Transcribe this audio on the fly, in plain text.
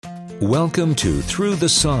Welcome to Through the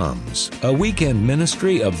Psalms, a weekend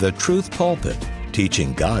ministry of the Truth Pulpit,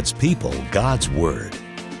 teaching God's people God's Word.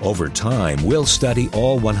 Over time, we'll study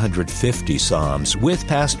all 150 Psalms with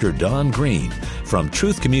Pastor Don Green from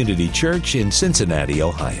Truth Community Church in Cincinnati,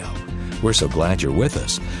 Ohio. We're so glad you're with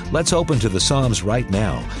us. Let's open to the Psalms right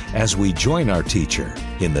now as we join our teacher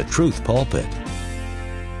in the Truth Pulpit.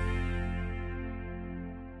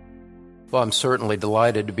 Well, I'm certainly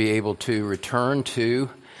delighted to be able to return to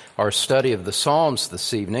our study of the Psalms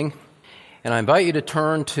this evening, and I invite you to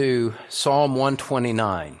turn to Psalm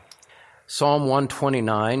 129. Psalm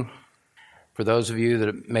 129, for those of you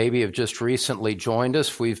that maybe have just recently joined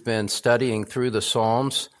us, we've been studying through the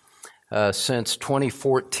Psalms since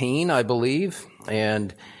 2014, I believe,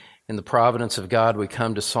 and in the providence of God, we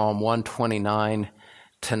come to Psalm 129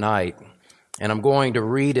 tonight. And I'm going to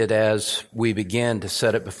read it as we begin to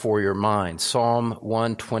set it before your mind. Psalm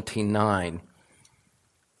 129.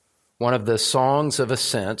 One of the songs of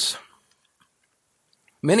ascents.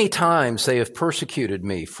 Many times they have persecuted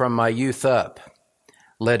me from my youth up,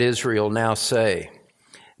 let Israel now say.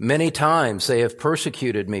 Many times they have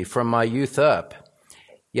persecuted me from my youth up,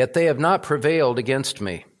 yet they have not prevailed against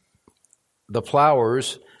me. The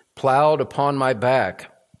plowers plowed upon my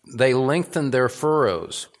back, they lengthened their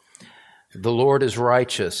furrows. The Lord is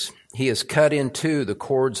righteous, he has cut in two the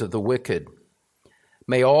cords of the wicked.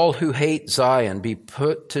 May all who hate Zion be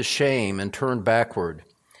put to shame and turned backward.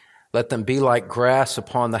 Let them be like grass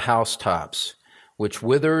upon the housetops, which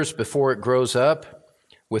withers before it grows up,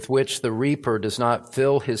 with which the reaper does not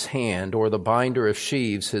fill his hand, or the binder of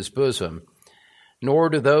sheaves his bosom. Nor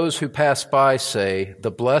do those who pass by say,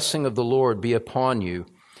 the blessing of the Lord be upon you.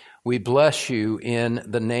 We bless you in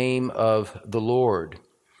the name of the Lord.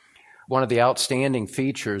 One of the outstanding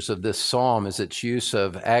features of this psalm is its use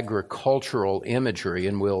of agricultural imagery,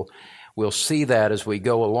 and we'll see that as we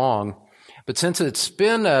go along. But since it's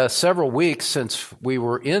been several weeks since we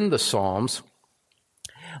were in the Psalms,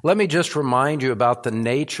 let me just remind you about the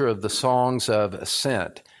nature of the songs of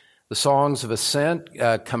ascent. The songs of ascent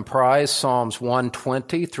comprise Psalms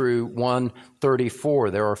 120 through 134.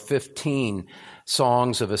 There are 15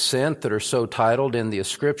 songs of ascent that are so titled in the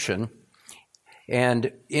inscription.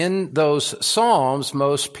 And in those psalms,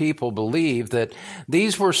 most people believe that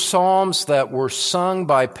these were psalms that were sung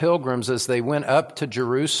by pilgrims as they went up to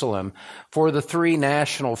Jerusalem for the three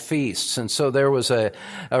national feasts. And so there was a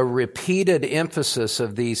repeated emphasis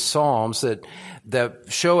of these psalms that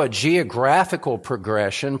show a geographical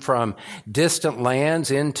progression from distant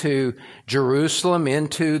lands into Jerusalem,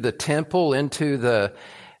 into the temple, into the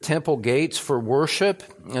temple gates for worship,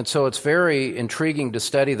 and so it's very intriguing to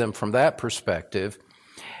study them from that perspective.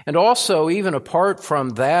 And also, even apart from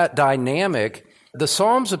that dynamic, the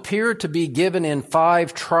Psalms appear to be given in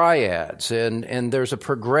 5 triads, and there's a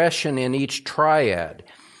progression in each triad.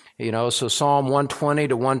 So Psalm 120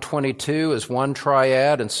 to 122 is one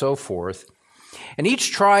triad, and so forth. And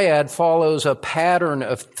each triad follows a pattern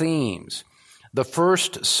of themes. The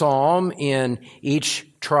first psalm in each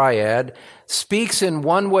triad speaks in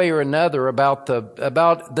one way or another about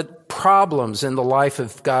the problems in the life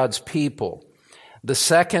of God's people. The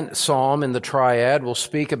second psalm in the triad will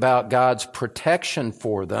speak about God's protection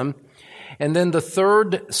for them. And then the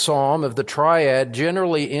third psalm of the triad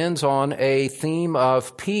generally ends on a theme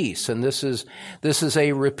of peace. And this is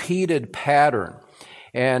a repeated pattern.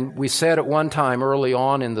 And we said at one time early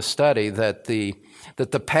on in the study that the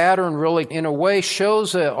pattern really, in a way,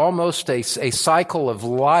 shows almost a cycle of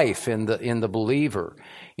life in the believer.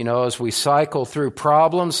 As we cycle through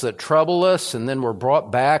problems that trouble us, and then we're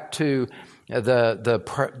brought back to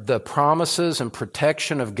the promises and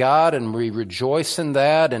protection of God, and we rejoice in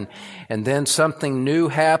that, and then something new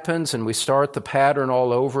happens, and we start the pattern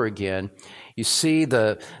all over again. You see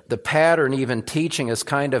the pattern even teaching us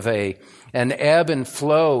kind of an ebb and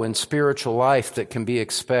flow in spiritual life that can be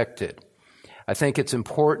expected. I think it's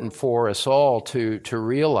important for us all to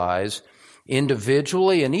realize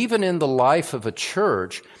individually and even in the life of a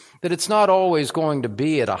church that it's not always going to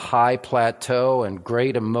be at a high plateau and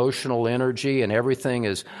great emotional energy and everything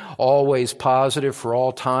is always positive for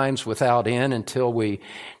all times without end until we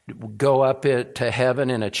go up to heaven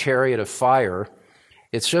in a chariot of fire.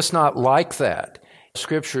 It's just not like that.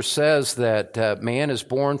 Scripture says that man is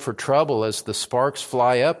born for trouble as the sparks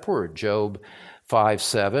fly upward, Job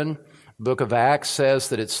 5:7. The book of Acts says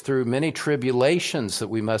that it's through many tribulations that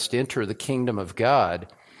we must enter the kingdom of God.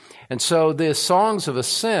 And so the songs of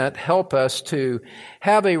ascent help us to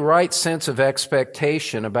have a right sense of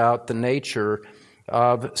expectation about the nature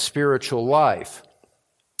of spiritual life.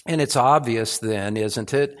 And it's obvious then,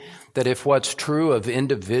 isn't it, that if what's true of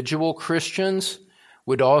individual Christians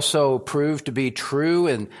would also prove to be true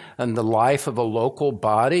in the life of a local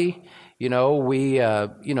body. In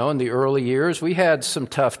the early years, we had some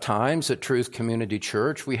tough times at Truth Community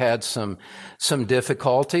Church. We had some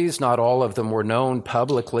difficulties. Not all of them were known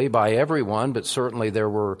publicly by everyone, but certainly there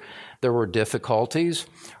were difficulties.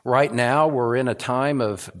 Right now, we're in a time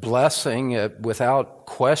of blessing without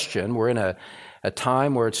question. We're in a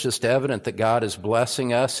time where it's just evident that God is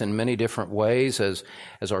blessing us in many different ways as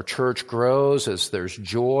our church grows, as there's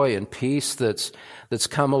joy and peace that's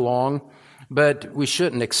come along. But we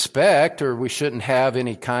shouldn't expect, or we shouldn't have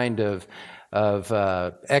any kind of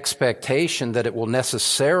expectation that it will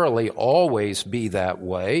necessarily always be that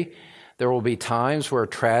way. There will be times where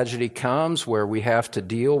tragedy comes, where we have to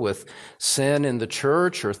deal with sin in the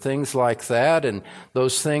church or things like that, and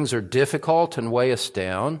those things are difficult and weigh us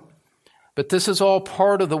down. But this is all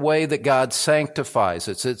part of the way that God sanctifies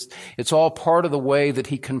us. It's all part of the way that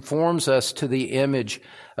He conforms us to the image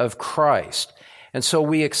of Christ. And so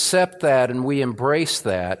we accept that and we embrace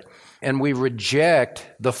that, and we reject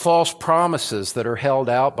the false promises that are held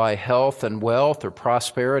out by health and wealth or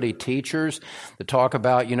prosperity teachers that talk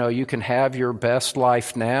about, you can have your best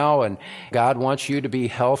life now and God wants you to be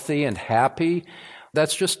healthy and happy.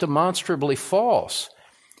 That's just demonstrably false.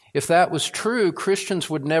 If that was true, Christians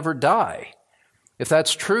would never die. If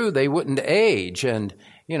that's true, they wouldn't age. And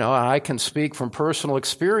I can speak from personal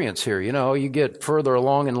experience here. You get further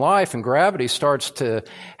along in life and gravity starts to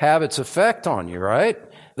have its effect on you, right?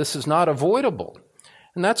 This is not avoidable.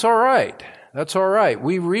 And that's all right. That's all right.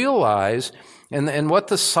 We realize, and what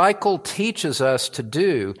the cycle teaches us to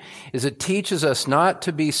do is it teaches us not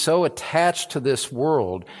to be so attached to this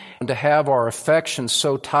world and to have our affections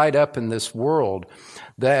so tied up in this world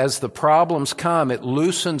that as the problems come, it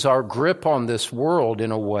loosens our grip on this world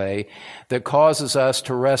in a way that causes us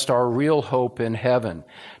to rest our real hope in heaven,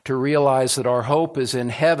 to realize that our hope is in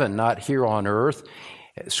heaven, not here on earth.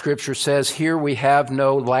 Scripture says, here we have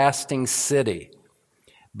no lasting city,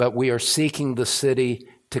 but we are seeking the city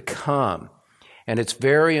to come. And it's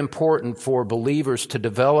very important for believers to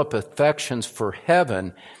develop affections for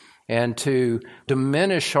heaven and to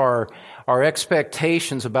diminish our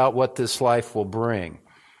expectations about what this life will bring.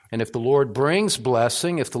 And if the Lord brings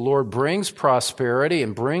blessing, if the Lord brings prosperity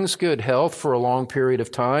and brings good health for a long period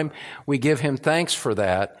of time, we give Him thanks for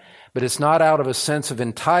that. But it's not out of a sense of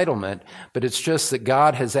entitlement, but it's just that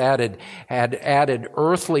God has added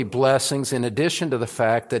earthly blessings in addition to the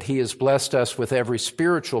fact that He has blessed us with every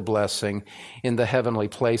spiritual blessing in the heavenly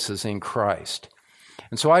places in Christ.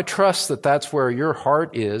 And so I trust that that's where your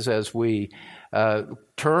heart is as we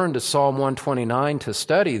turn to Psalm 129 to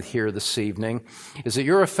study here this evening, is that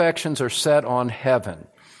your affections are set on heaven.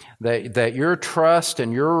 That your trust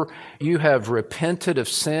and you have repented of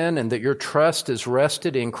sin and that your trust is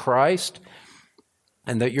rested in Christ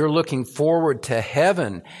and that you're looking forward to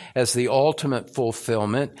heaven as the ultimate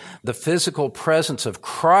fulfillment. The physical presence of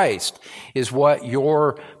Christ is what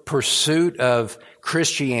your pursuit of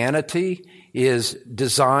Christianity is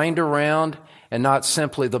designed around, and not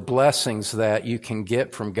simply the blessings that you can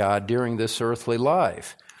get from God during this earthly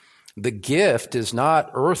life. The gift is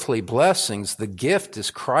not earthly blessings. The gift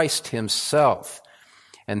is Christ Himself.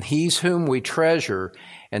 And He's whom we treasure,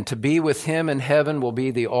 and to be with Him in heaven will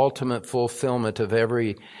be the ultimate fulfillment of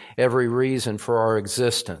every reason for our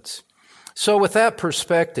existence. So with that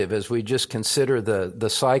perspective, as we just consider the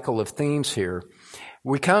cycle of themes here,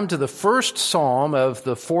 we come to the first psalm of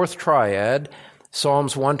the fourth triad,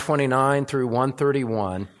 Psalms 129 through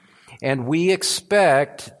 131, and we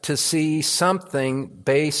expect to see something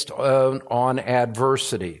based on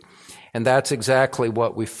adversity. And that's exactly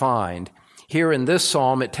what we find. Here in this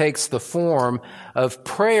psalm, it takes the form of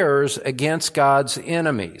prayers against God's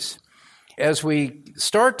enemies. As we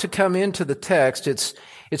start to come into the text,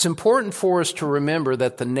 it's important for us to remember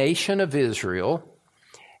that the nation of Israel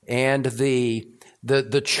and the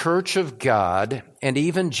church of God, and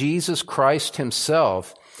even Jesus Christ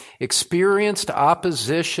Himself, experienced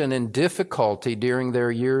opposition and difficulty during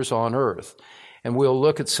their years on earth. And we'll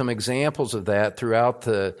look at some examples of that throughout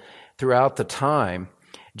the time.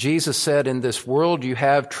 Jesus said, in this world you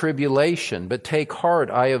have tribulation, but take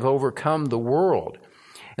heart, I have overcome the world.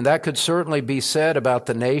 And that could certainly be said about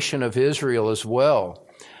the nation of Israel as well.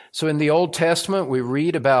 So in the Old Testament, we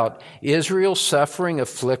read about Israel suffering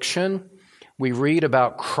affliction. We read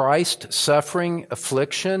about Christ suffering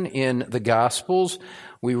affliction in the Gospels.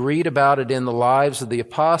 We read about it in the lives of the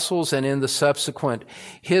apostles and in the subsequent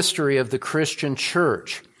history of the Christian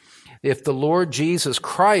church. If the Lord Jesus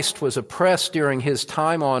Christ was oppressed during His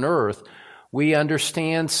time on earth, we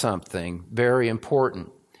understand something very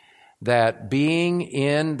important, that being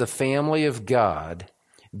in the family of God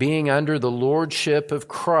Being under the lordship of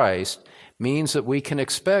Christ means that we can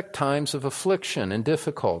expect times of affliction and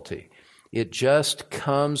difficulty. It just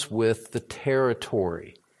comes with the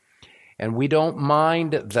territory. And we don't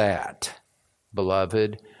mind that,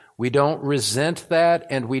 beloved. We don't resent that,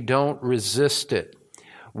 and we don't resist it.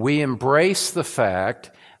 We embrace the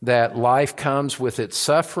fact that life comes with its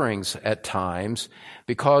sufferings at times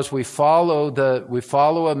because we follow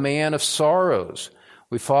a man of sorrows.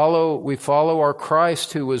 We follow our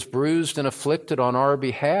Christ who was bruised and afflicted on our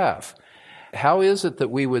behalf. How is it that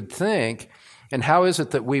we would think, and how is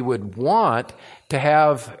it that we would want to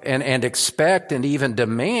have and expect and even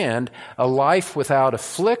demand a life without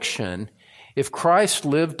affliction if Christ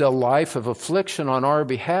lived a life of affliction on our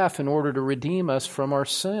behalf in order to redeem us from our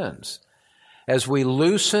sins? As we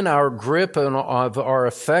loosen our grip of our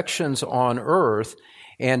affections on earth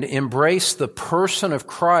and embrace the person of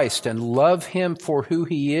Christ and love Him for who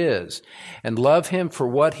He is and love Him for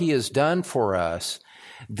what He has done for us,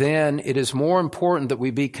 then it is more important that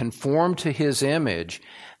we be conformed to His image,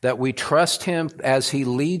 that we trust Him as He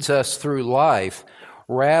leads us through life,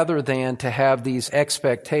 rather than to have these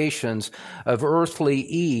expectations of earthly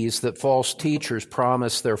ease that false teachers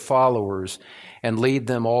promise their followers and lead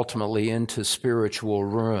them ultimately into spiritual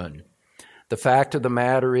ruin. The fact of the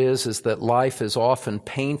matter is that life is often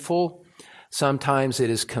painful. Sometimes it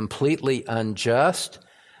is completely unjust.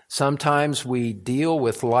 Sometimes we deal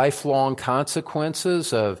with lifelong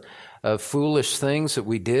consequences of foolish things that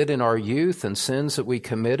we did in our youth and sins that we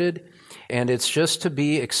committed. And it's just to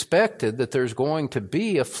be expected that there's going to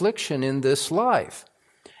be affliction in this life.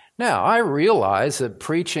 Now, I realize that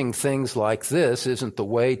preaching things like this isn't the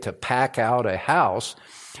way to pack out a house,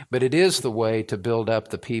 but it is the way to build up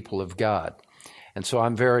the people of God. And so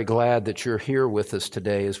I'm very glad that you're here with us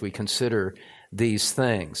today as we consider these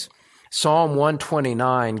things. Psalm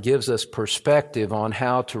 129 gives us perspective on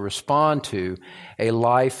how to respond to a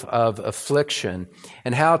life of affliction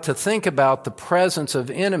and how to think about the presence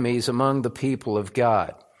of enemies among the people of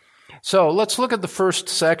God. So let's look at the first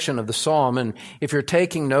section of the psalm, and if you're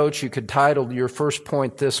taking notes, you could title your first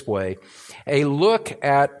point this way: A Look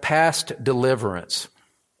at Past Deliverance.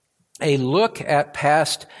 A look at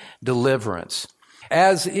past deliverance.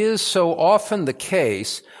 As is so often the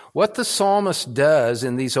case, what the psalmist does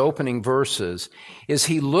in these opening verses is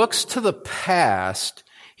he looks to the past,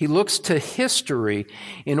 he looks to history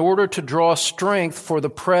in order to draw strength for the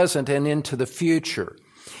present and into the future.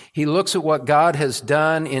 He looks at what God has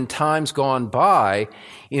done in times gone by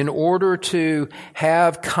in order to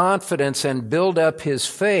have confidence and build up his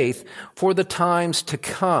faith for the times to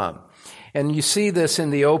come. And you see this in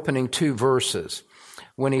the opening two verses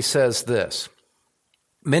when he says this: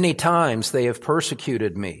 Many times they have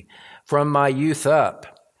persecuted me from my youth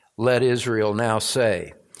up, let Israel now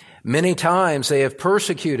say. Many times they have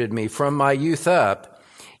persecuted me from my youth up,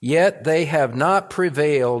 yet they have not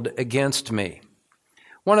prevailed against me.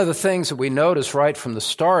 One of the things that we notice right from the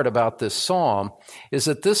start about this psalm is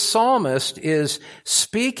that this psalmist is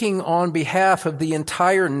speaking on behalf of the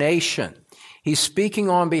entire nation. He's speaking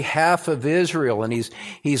on behalf of Israel, and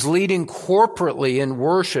he's leading corporately in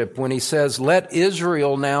worship when he says, let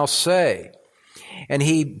Israel now say. And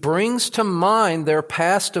he brings to mind their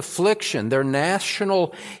past affliction, their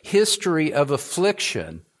national history of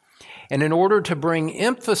affliction. And in order to bring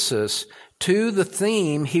emphasis to the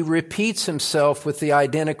theme, he repeats himself with the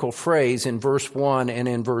identical phrase in verse 1 and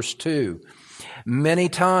in verse 2. Many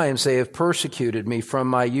times they have persecuted me from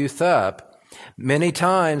my youth up. Many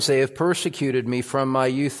times they have persecuted me from my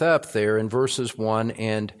youth up, there in verses 1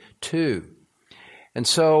 and 2. And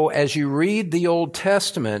so as you read the Old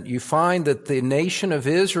Testament, you find that the nation of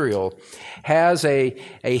Israel has a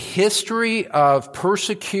history of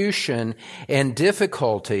persecution and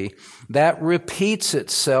difficulty that repeats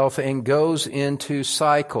itself and goes into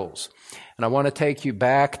cycles. And I want to take you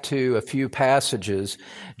back to a few passages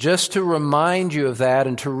just to remind you of that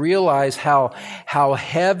and to realize how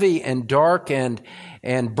heavy and dark and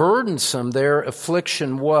burdensome their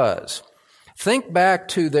affliction was. Think back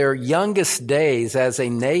to their youngest days as a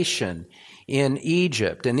nation in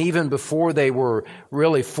Egypt, and even before they were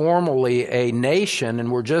really formally a nation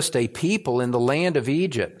and were just a people in the land of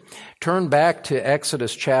Egypt. Turn back to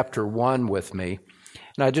Exodus chapter 1 with me,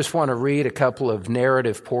 and I just want to read a couple of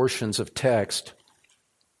narrative portions of text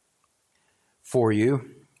for you.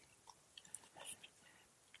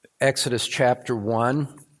 Exodus chapter 1,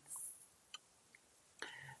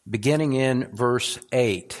 beginning in verse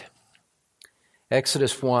 8.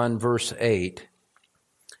 Exodus 1, verse 8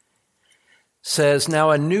 says, Now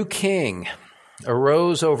a new king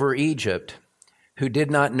arose over Egypt who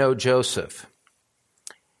did not know Joseph.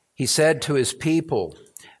 He said to his people,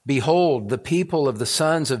 Behold, the people of the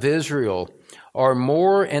sons of Israel are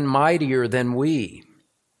more and mightier than we.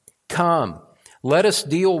 Come, let us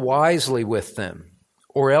deal wisely with them,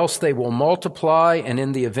 or else they will multiply, and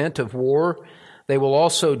in the event of war, they will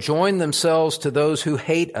also join themselves to those who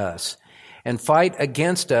hate us, and fight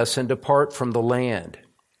against us and depart from the land.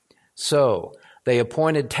 So they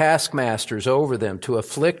appointed taskmasters over them to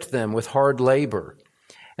afflict them with hard labor,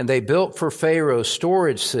 and they built for Pharaoh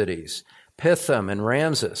storage cities, Pithom and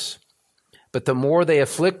Ramses. But the more they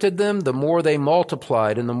afflicted them, the more they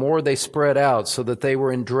multiplied, and the more they spread out, so that they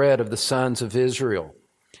were in dread of the sons of Israel.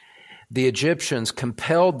 The Egyptians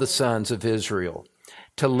compelled the sons of Israel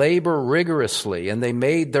to labor rigorously, and they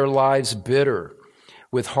made their lives bitter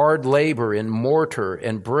with hard labor in mortar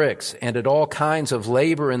and bricks, and at all kinds of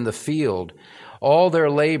labor in the field, all their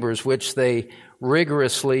labors which they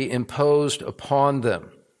rigorously imposed upon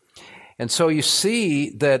them. And so you see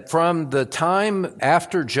that from the time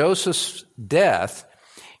after Joseph's death,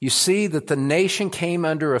 you see that the nation came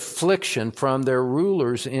under affliction from their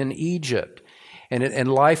rulers in Egypt.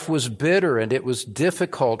 And life was bitter and it was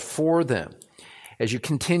difficult for them. As you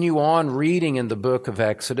continue on reading in the book of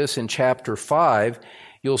Exodus in chapter 5,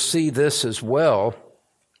 you'll see this as well.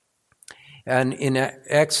 And in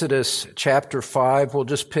Exodus chapter 5, we'll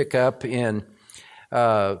just pick up in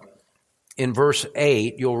verse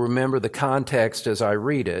 8. You'll remember the context as I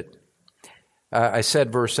read it. I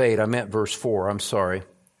said verse 8, I meant verse 4, I'm sorry.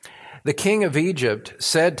 The king of Egypt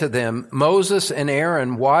said to them, Moses and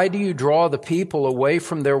Aaron, why do you draw the people away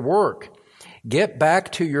from their work? Get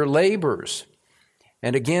back to your labors.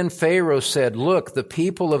 And again Pharaoh said, look, the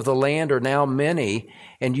people of the land are now many,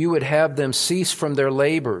 and you would have them cease from their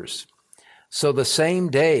labors. So the same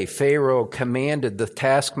day Pharaoh commanded the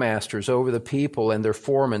taskmasters over the people and their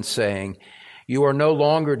foremen, saying, you are no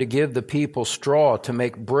longer to give the people straw to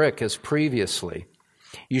make brick as previously.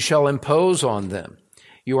 You shall impose on them.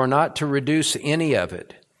 You are not to reduce any of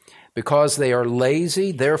it. Because they are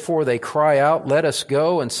lazy, therefore they cry out, let us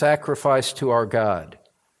go and sacrifice to our God.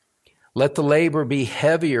 Let the labor be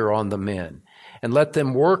heavier on the men, and let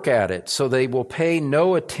them work at it, so they will pay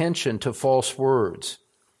no attention to false words.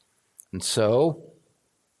 And so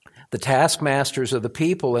the taskmasters of the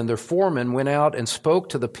people and their foremen went out and spoke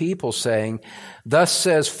to the people, saying, thus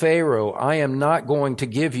says Pharaoh, I am not going to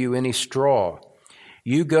give you any straw.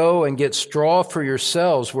 You go and get straw for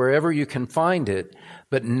yourselves wherever you can find it,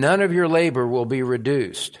 but none of your labor will be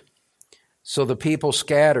reduced. So the people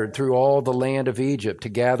scattered through all the land of Egypt to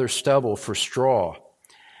gather stubble for straw.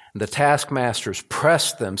 The taskmasters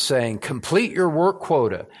pressed them, saying, complete your work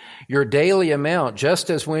quota, your daily amount, just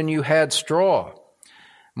as when you had straw.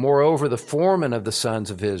 Moreover, the foremen of the sons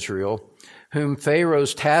of Israel, whom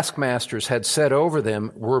Pharaoh's taskmasters had set over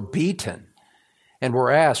them, were beaten and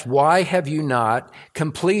were asked, why have you not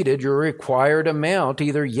completed your required amount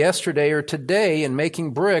either yesterday or today in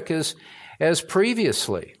making brick as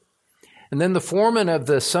previously? And then the foreman of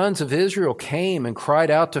the sons of Israel came and cried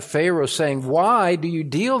out to Pharaoh, saying, why do you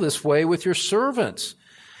deal this way with your servants?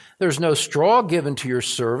 There's no straw given to your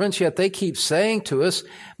servants, yet they keep saying to us,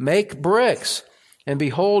 make bricks. And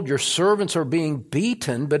behold, your servants are being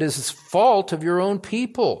beaten, but it is the fault of your own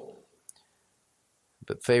people.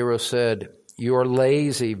 But Pharaoh said, you are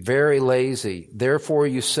lazy, very lazy. Therefore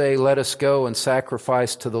you say, let us go and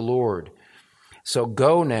sacrifice to the Lord. So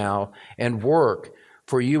go now and work,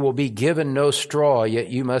 for you will be given no straw, yet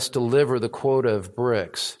you must deliver the quota of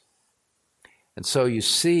bricks. And so you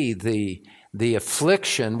see the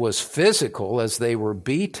affliction was physical as they were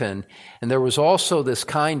beaten, and there was also this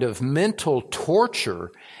kind of mental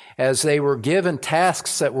torture as they were given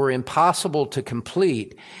tasks that were impossible to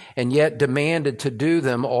complete and yet demanded to do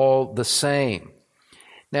them all the same.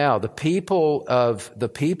 Now, the people of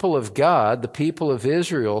God, the people of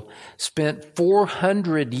Israel, spent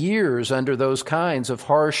 400 years under those kinds of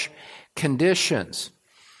harsh conditions.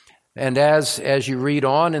 And as you read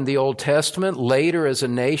on in the Old Testament, later as a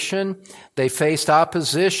nation, they faced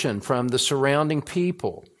opposition from the surrounding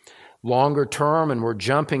people. Longer term, and we're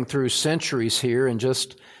jumping through centuries here in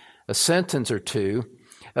just a sentence or two,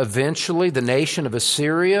 eventually the nation of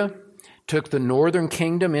Assyria took the northern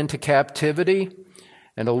kingdom into captivity,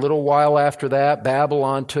 and a little while after that,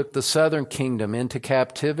 Babylon took the southern kingdom into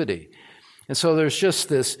captivity. And so there's just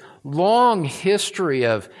this long history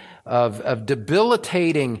of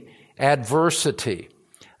debilitating adversity,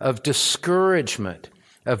 of discouragement,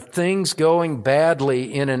 of things going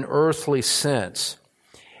badly in an earthly sense.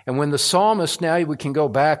 And when the psalmist, now we can go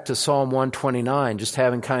back to Psalm 129, just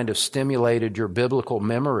having kind of stimulated your biblical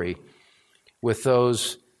memory with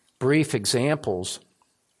those brief examples.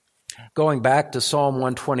 Going back to Psalm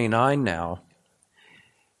 129 now,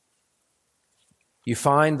 you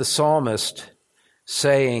find the psalmist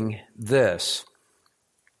saying this.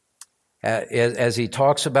 As he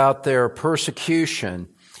talks about their persecution,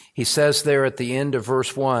 he says there at the end of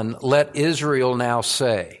verse 1, "Let Israel now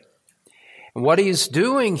say." And what he's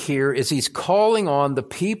doing here is he's calling on the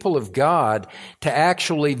people of God to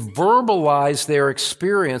actually verbalize their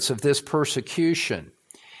experience of this persecution.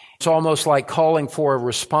 It's almost like calling for a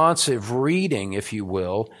responsive reading, if you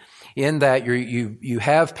will, in that you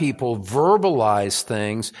have people verbalize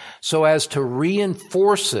things so as to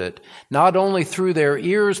reinforce it, not only through their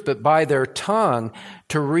ears, but by their tongue,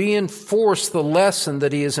 to reinforce the lesson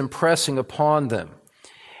that he is impressing upon them.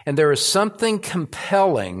 And there is something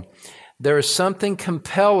compelling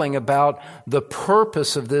about the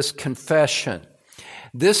purpose of this confession.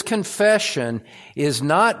 This confession is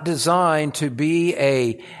not designed to be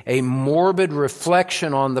a morbid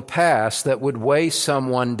reflection on the past that would weigh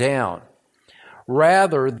someone down.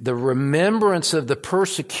 Rather, the remembrance of the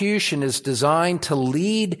persecution is designed to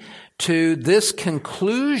lead to this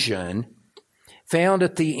conclusion found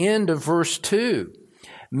at the end of verse 2.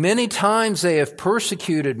 "Many times they have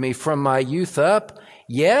persecuted me from my youth up,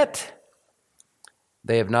 yet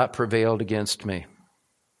they have not prevailed against me."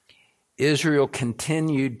 Israel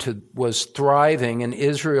was thriving, and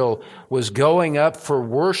Israel was going up for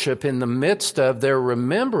worship in the midst of their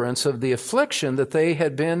remembrance of the affliction that they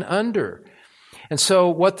had been under. And so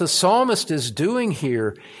what the psalmist is doing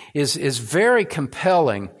here is very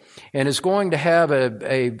compelling and is going to have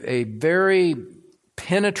a very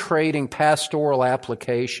penetrating pastoral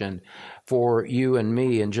application for you and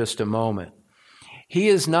me in just a moment. He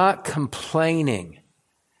is not complaining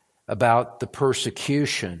about the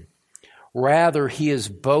persecution. Rather, he is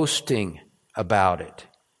boasting about it.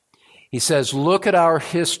 He says, look at our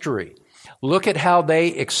history. Look at how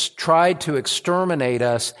they tried to exterminate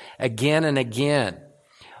us again and again.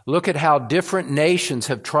 Look at how different nations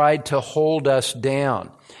have tried to hold us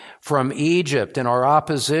down. From Egypt and our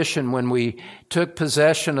opposition when we took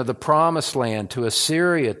possession of the Promised Land, to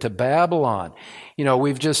Assyria, to Babylon. You know,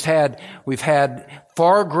 we've had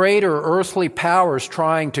far greater earthly powers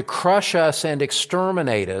trying to crush us and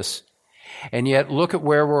exterminate us. And yet look at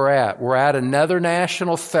where we're at. We're at another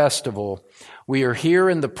national festival. We are here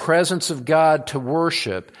in the presence of God to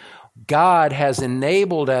worship. God has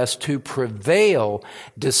enabled us to prevail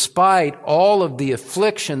despite all of the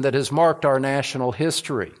affliction that has marked our national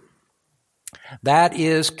history. That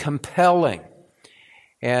is compelling.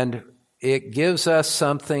 And it gives us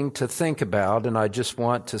something to think about. And I just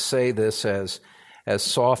want to say this as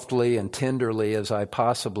softly and tenderly as I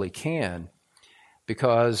possibly can.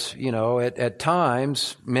 Because, you know, at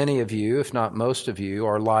times, many of you, if not most of you,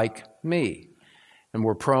 are like me. And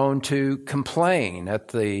we're prone to complain at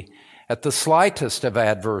the slightest of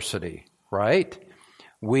adversity, right?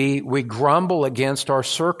 We grumble against our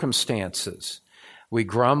circumstances. We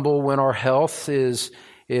grumble when our health is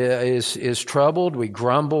troubled. We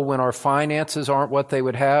grumble when our finances aren't what they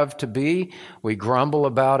would have to be. We grumble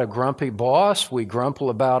about a grumpy boss. We grumble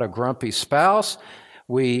about a grumpy spouse.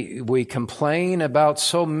 We complain about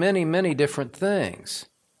so many, many different things.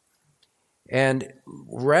 And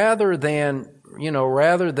rather than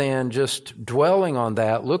just dwelling on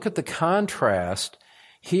that, look at the contrast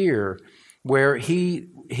here where he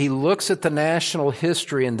looks at the national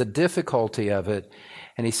history and the difficulty of it,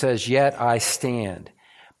 and he says, "Yet I stand.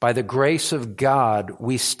 By the grace of God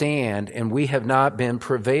we stand, and we have not been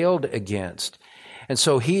prevailed against." And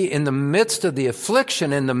so he, in the midst of the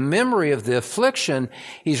affliction, in the memory of the affliction,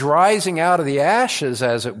 he's rising out of the ashes,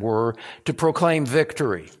 as it were, to proclaim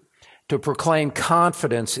victory, to proclaim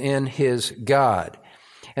confidence in his God.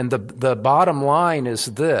 And the bottom line is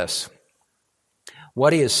this.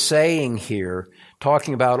 What he is saying here,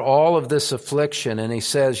 talking about all of this affliction, and he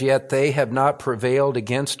says, "Yet they have not prevailed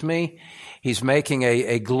against me." He's making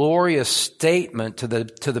a glorious statement to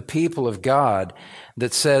the people of God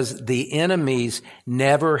that says the enemies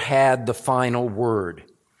never had the final word.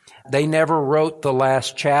 They never wrote the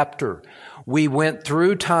last chapter. We went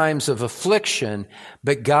through times of affliction,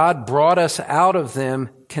 but God brought us out of them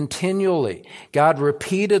continually. God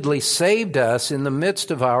repeatedly saved us in the midst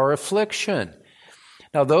of our affliction.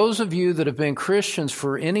 Now, those of you that have been Christians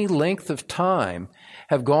for any length of time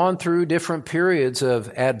have gone through different periods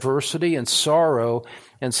of adversity and sorrow,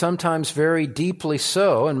 and sometimes very deeply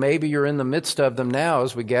so, and maybe you're in the midst of them now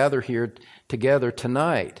as we gather here together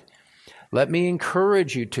tonight. Let me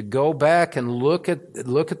encourage you to go back and look at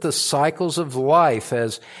the cycles of life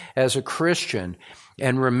as a Christian,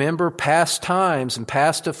 and remember past times and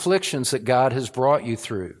past afflictions that God has brought you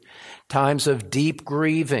through. Times of deep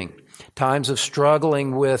grieving, times of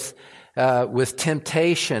struggling with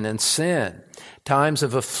temptation and sin, times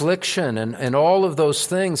of affliction and all of those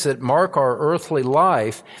things that mark our earthly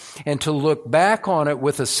life, and to look back on it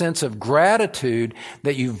with a sense of gratitude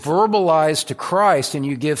that you verbalize to Christ and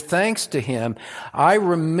you give thanks to Him. I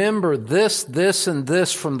remember this, and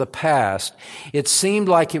this from the past. It seemed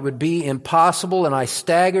like it would be impossible, and I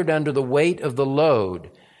staggered under the weight of the load.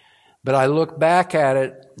 But I look back at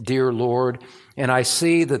it, dear Lord, and I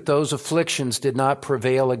see that those afflictions did not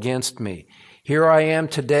prevail against me. Here I am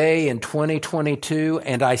today in 2022,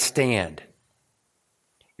 and I stand.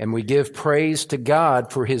 And we give praise to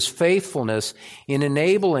God for His faithfulness in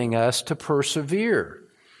enabling us to persevere.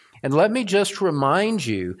 And let me just remind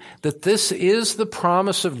you that this is the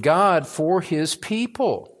promise of God for His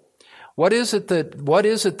people. What is it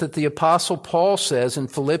that the Apostle Paul says in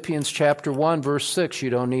Philippians chapter 1, verse 6?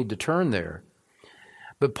 You don't need to turn there.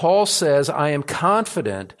 But Paul says, I am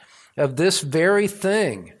confident of this very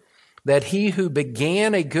thing, that He who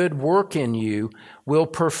began a good work in you will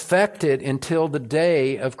perfect it until the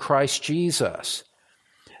day of Christ Jesus.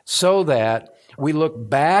 So that we look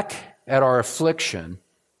back at our affliction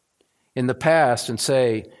in the past and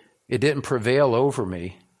say, it didn't prevail over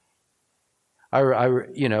me.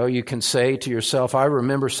 You can say to yourself, I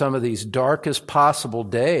remember some of these darkest possible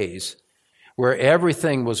days where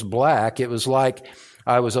everything was black. It was like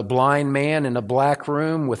I was a blind man in a black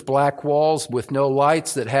room with black walls with no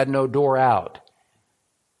lights that had no door out.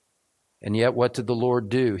 And yet what did the Lord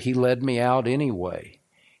do? He led me out anyway.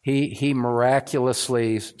 He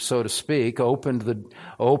miraculously, so to speak, opened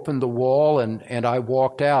the wall and I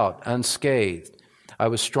walked out unscathed. I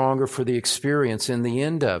was stronger for the experience in the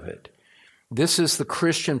end of it. This is the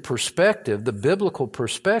Christian perspective, the biblical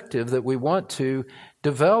perspective that we want to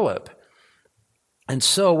develop. And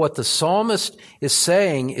so what the psalmist is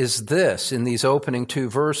saying is this in these opening two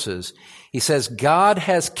verses. He says, God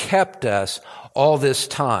has kept us all this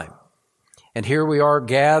time. And here we are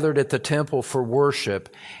gathered at the temple for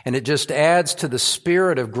worship. And it just adds to the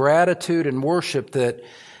spirit of gratitude and worship that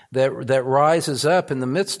rises up in the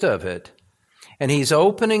midst of it. And he's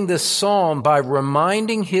opening this psalm by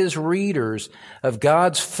reminding his readers of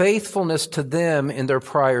God's faithfulness to them in their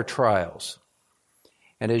prior trials.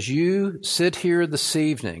 And as you sit here this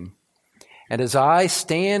evening, and as I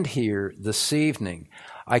stand here this evening,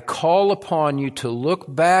 I call upon you to look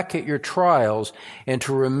back at your trials and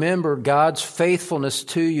to remember God's faithfulness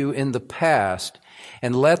to you in the past,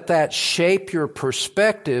 and let that shape your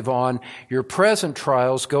perspective on your present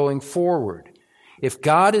trials going forward. If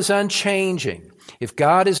God is unchanging, if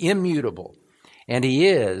God is immutable, and He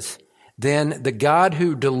is, then the God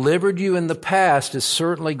who delivered you in the past is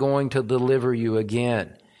certainly going to deliver you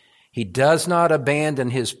again. He does not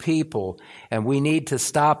abandon His people, and we need to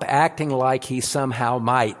stop acting like He somehow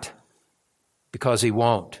might, because He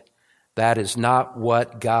won't. That is not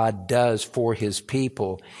what God does for His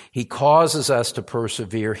people. He causes us to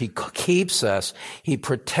persevere. He keeps us. He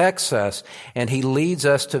protects us, and He leads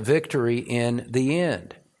us to victory in the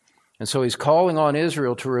end. And so He's calling on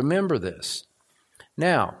Israel to remember this.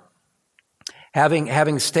 Now,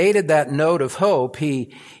 having stated that note of hope, he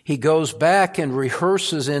goes back and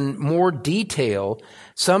rehearses in more detail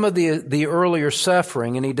some of the earlier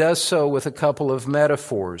suffering, and he does so with a couple of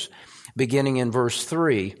metaphors, beginning in verse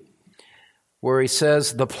 3, where he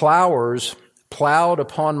says, the plowers plowed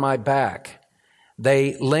upon my back.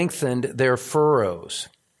 They lengthened their furrows.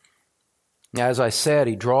 As I said,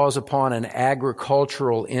 he draws upon an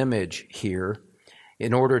agricultural image here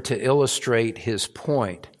in order to illustrate his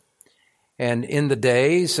point. And in the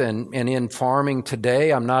days and in farming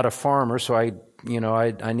today, I'm not a farmer, so I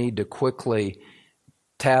need to quickly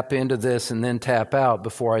tap into this and then tap out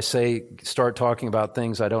before I start talking about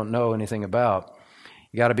things I don't know anything about.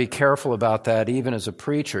 You got to be careful about that even as a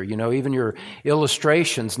preacher. Even your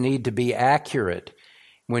illustrations need to be accurate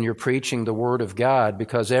when you're preaching the Word of God,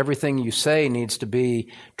 because everything you say needs to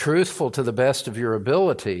be truthful to the best of your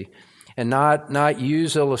ability, and not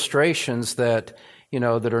use illustrations that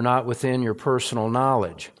are not within your personal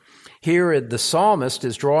knowledge. Here, the psalmist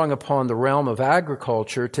is drawing upon the realm of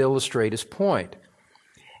agriculture to illustrate his point.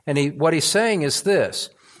 And what he's saying is this,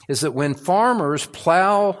 is that when farmers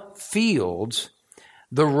plow fields,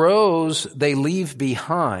 the rows they leave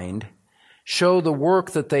behind show the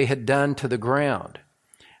work that they had done to the ground.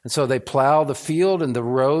 And so they plow the field, and the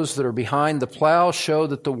rows that are behind the plow show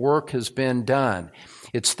that the work has been done.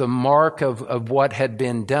 It's the mark of what had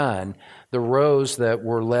been done, the rows that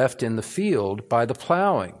were left in the field by the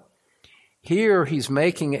plowing. Here he's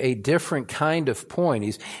making a different kind of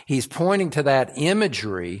point. He's pointing to that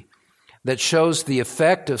imagery that shows the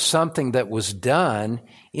effect of something that was done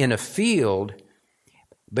in a field.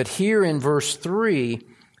 But here in verse 3,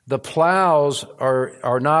 The plows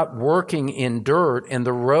are not working in dirt, and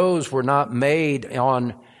the rows were not made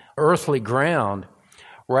on earthly ground.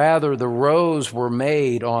 Rather, the rows were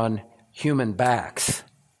made on human backs.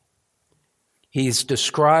 He's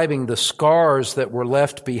describing the scars that were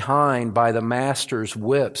left behind by the master's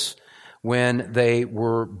whips when they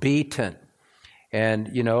were beaten.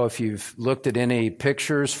 And, if you've looked at any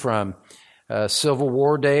pictures from Civil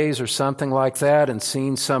War days or something like that and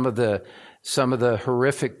seen some of the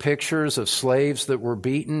horrific pictures of slaves that were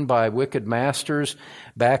beaten by wicked masters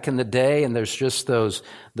back in the day, and there's just those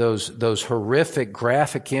horrific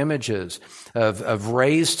graphic images of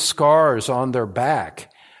raised scars on their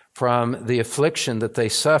back from the affliction that they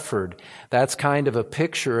suffered. That's kind of a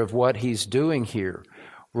picture of what he's doing here,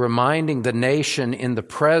 reminding the nation in the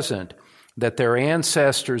present that their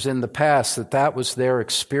ancestors in the past, that was their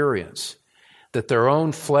experience, that their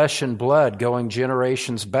own flesh and blood going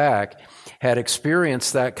generations back had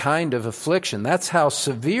experienced that kind of affliction. That's how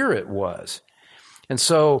severe it was. And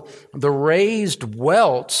so the raised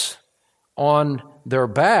welts on their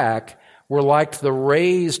back were like the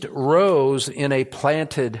raised rows in a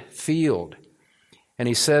planted field. And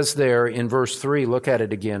he says there in verse 3, look at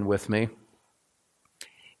it again with me.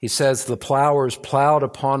 He says, the plowers plowed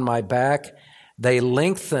upon my back, they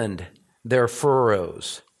lengthened their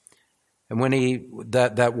furrows. And when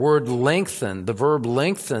that word lengthen, the verb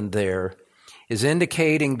lengthen there, is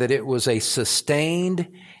indicating that it was a sustained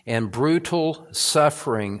and brutal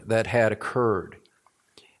suffering that had occurred.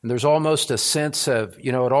 And there's almost a sense of,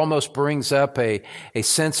 it almost brings up a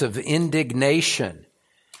sense of indignation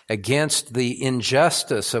against the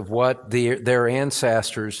injustice of what their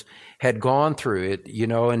ancestors had gone through it,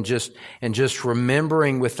 and just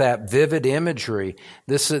remembering with that vivid imagery,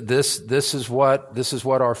 this is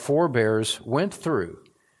what our forebears went through.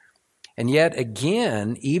 And yet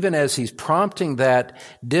again, even as he's prompting that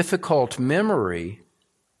difficult memory,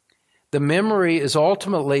 the memory is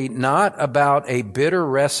ultimately not about a bitter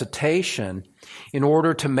recitation in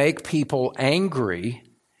order to make people angry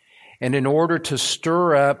and in order to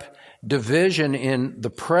stir up division in the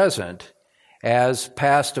present, as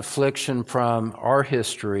past affliction from our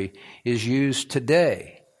history is used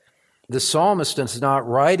today. The psalmist is not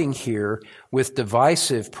writing here with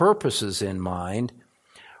divisive purposes in mind.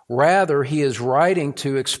 Rather, he is writing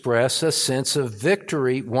to express a sense of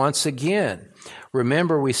victory once again.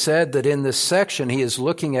 Remember, we said that in this section he is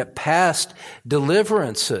looking at past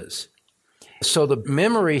deliverances. So the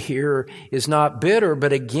memory here is not bitter,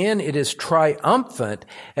 but again it is triumphant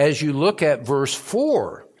as you look at verse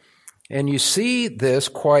 4. And you see this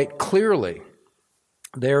quite clearly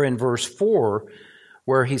there in verse 4,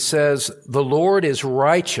 where he says, the Lord is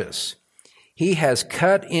righteous. He has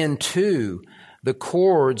cut in two the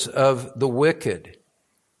cords of the wicked.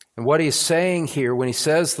 And what he's saying here, when he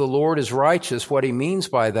says the Lord is righteous, what he means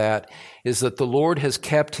by that is that the Lord has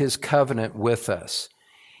kept his covenant with us.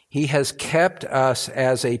 He has kept us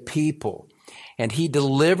as a people, and he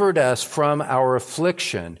delivered us from our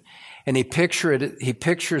affliction. And he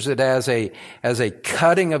pictures it as a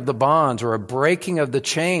cutting of the bonds or a breaking of the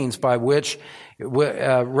chains by which,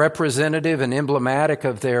 representative and emblematic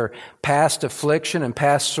of their past affliction and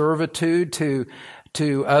past servitude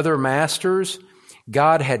to other masters,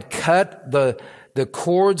 God had cut the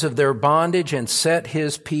cords of their bondage and set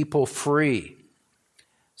his people free,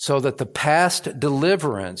 so that the past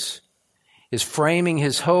deliverance is framing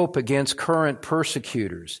his hope against current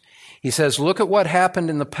persecutors. He says, look at what happened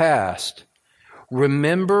in the past.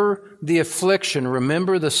 Remember the affliction,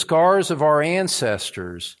 remember the scars of our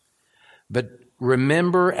ancestors, but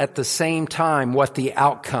remember at the same time what the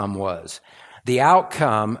outcome was. The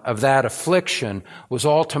outcome of that affliction was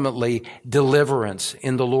ultimately deliverance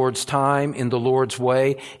in the Lord's time, in the Lord's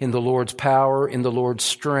way, in the Lord's power, in the Lord's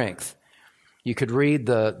strength. You could read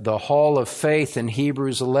the Hall of Faith in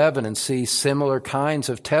Hebrews 11 and see similar kinds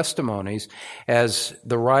of testimonies as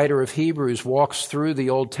the writer of Hebrews walks through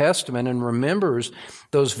the Old Testament and remembers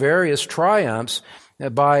those various triumphs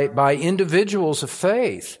by individuals of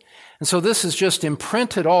faith. And so this is just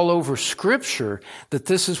imprinted all over Scripture that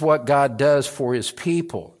this is what God does for his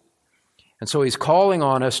people. And so he's calling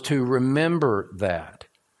on us to remember that.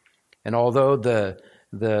 And although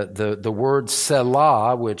the word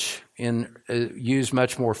Selah, which used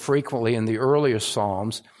much more frequently in the earlier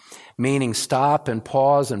Psalms, meaning stop and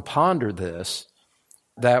pause and ponder this,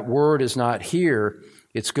 that word is not here.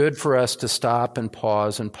 It's good for us to stop and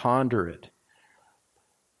pause and ponder it.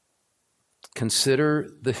 Consider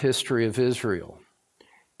the history of Israel.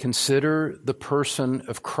 Consider the person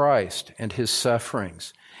of Christ and his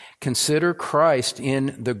sufferings. Consider Christ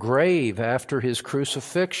in the grave after his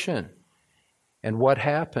crucifixion. And what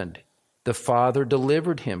happened? The Father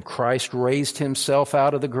delivered him. Christ raised himself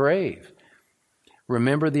out of the grave.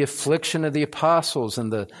 Remember the affliction of the apostles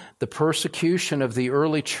and the persecution of the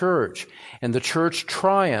early church. And the church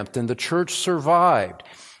triumphed and the church survived.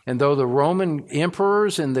 And though the Roman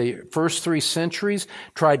emperors in the first 3 centuries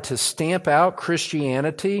tried to stamp out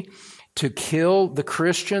Christianity, to kill the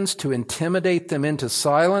Christians, to intimidate them into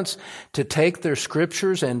silence, to take their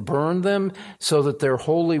scriptures and burn them so that their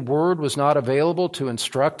holy word was not available to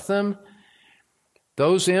instruct them,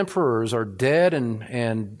 those emperors are dead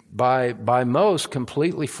and by most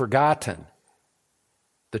completely forgotten.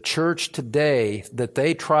 The church today that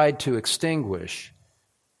they tried to extinguish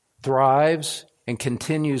thrives and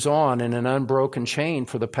continues on in an unbroken chain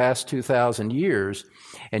for the past 2,000 years.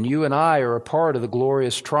 And you and I are a part of the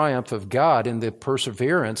glorious triumph of God in the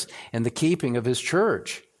perseverance and the keeping of His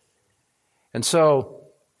church. And so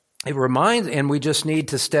it reminds, and we just need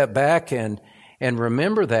to step back and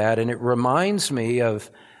remember that. And it reminds me of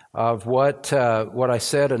what I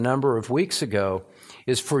said a number of weeks ago,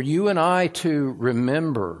 is for you and I to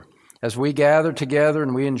remember as we gather together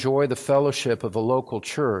and we enjoy the fellowship of a local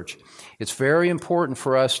church. It's very important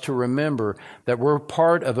for us to remember that we're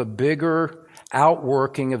part of a bigger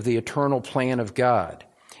outworking of the eternal plan of God.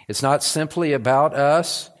 It's not simply about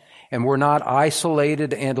us, and we're not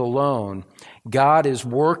isolated and alone. God is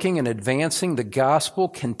working and advancing the gospel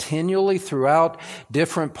continually throughout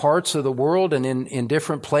different parts of the world and in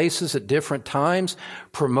different places at different times,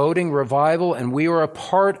 promoting revival, and we are a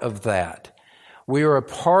part of that. We are a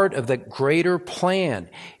part of the greater plan.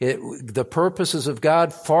 The purposes of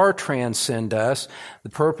God far transcend us. The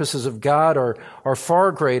purposes of God are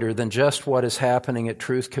far greater than just what is happening at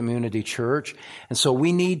Truth Community Church. And so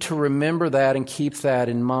we need to remember that and keep that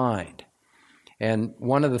in mind. And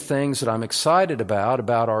one of the things that I'm excited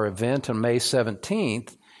about our event on May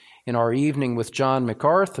 17th, in our evening with John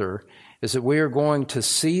MacArthur, is that we are going to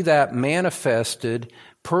see that manifested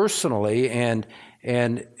personally and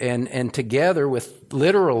together with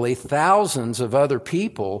literally thousands of other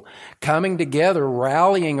people coming together,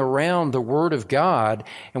 rallying around the Word of God,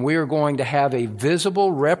 and we are going to have a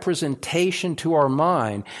visible representation to our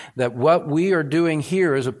mind that what we are doing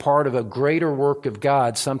here is a part of a greater work of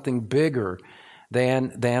God, something bigger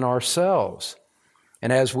than ourselves.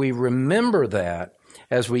 And as we remember that,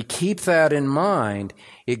 as we keep that in mind,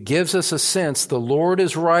 it gives us a sense the Lord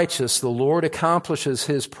is righteous, the Lord accomplishes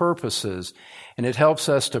His purposes, and it helps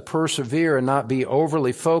us to persevere and not be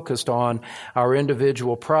overly focused on our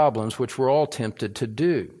individual problems, which we're all tempted to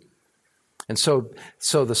do. And so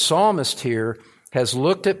the psalmist here has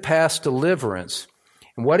looked at past deliverance,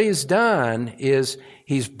 and what he's done is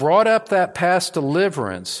he's brought up that past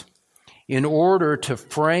deliverance in order to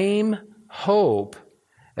frame hope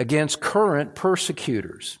against current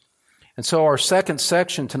persecutors. And so our second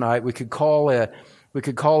section tonight, we could call it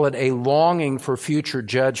a longing for future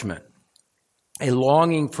judgment. A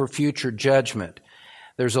longing for future judgment.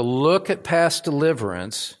 There's a look at past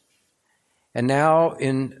deliverance, and now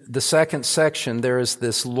in the second section there is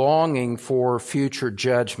this longing for future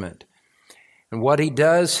judgment. And what he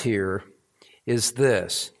does here is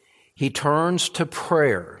this. He turns to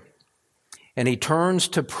prayer. And he turns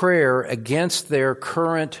to prayer against their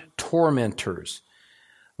current tormentors.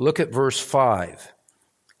 Look at verse 5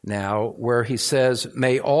 now, where he says,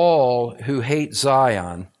 "May all who hate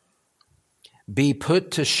Zion be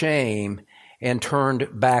put to shame and turned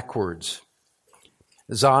backwards."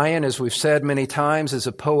 Zion, as we've said many times, is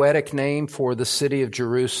a poetic name for the city of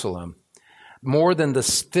Jerusalem. More than the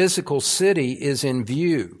physical city is in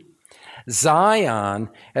view. Zion,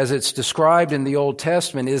 as it's described in the Old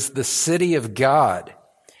Testament, is the city of God.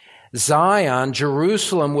 Zion,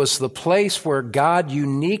 Jerusalem, was the place where God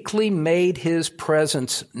uniquely made His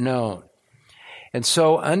presence known. And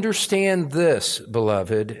so understand this,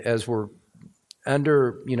 beloved, as we're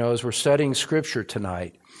studying Scripture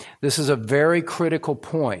tonight. This is a very critical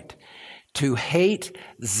point. To hate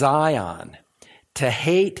Zion, to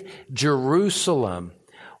hate Jerusalem,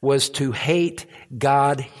 was to hate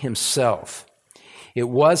God Himself. It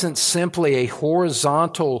wasn't simply a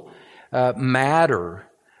horizontal matter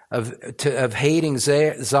of hating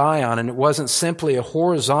Zion, and it wasn't simply a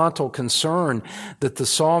horizontal concern that the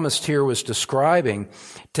psalmist here was describing.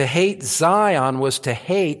 To hate Zion was to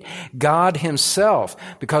hate God Himself,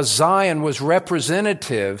 because Zion was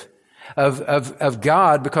representative of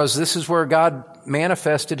God, because this is where God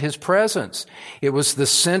manifested His presence. It was the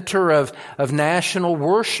center of national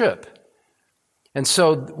worship. And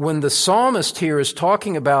so when the psalmist here is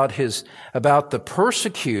talking about the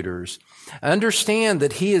persecutors, understand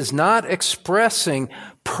that he is not expressing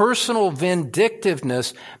personal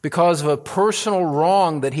vindictiveness because of a personal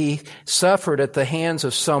wrong that he suffered at the hands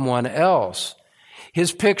of someone else.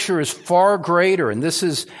 His picture is far greater, and this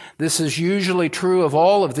is usually true of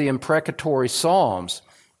all of the imprecatory Psalms.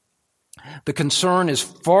 The concern is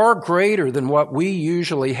far greater than what we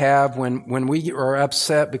usually have when we are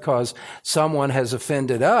upset because someone has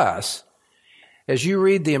offended us. As you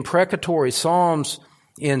read the imprecatory Psalms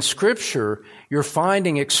in Scripture, you're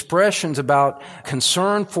finding expressions about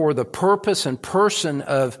concern for the purpose and person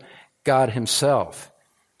of God Himself.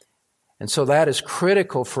 And so that is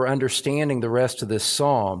critical for understanding the rest of this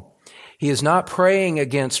psalm. He is not praying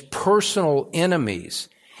against personal enemies.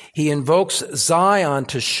 He invokes Zion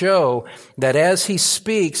to show that as he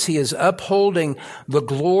speaks, he is upholding the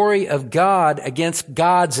glory of God against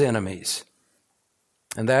God's enemies.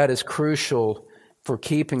 And that is crucial for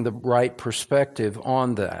keeping the right perspective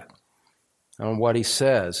on that, on what he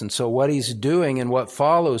says. And so what he's doing and what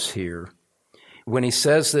follows here, when he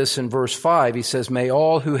says this in verse 5, he says, "May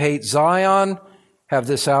all who hate Zion have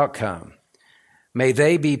this outcome. May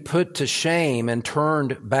they be put to shame and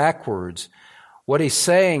turned backwards." What he's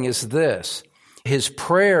saying is this: his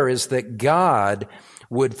prayer is that God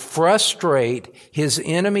would frustrate his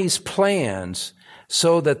enemies' plans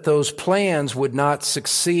so that those plans would not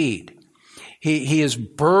succeed. He is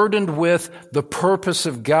burdened with the purpose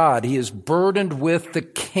of God. He is burdened with the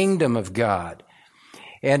kingdom of God.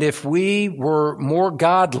 And if we were more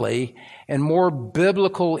godly and more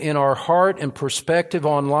biblical in our heart and perspective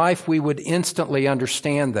on life, we would instantly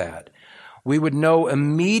understand that. We would know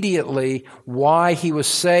immediately why he was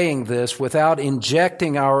saying this without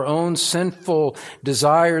injecting our own sinful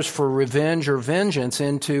desires for revenge or vengeance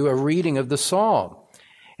into a reading of the psalm.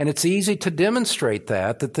 And it's easy to demonstrate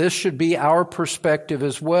that this should be our perspective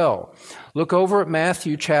as well. Look over at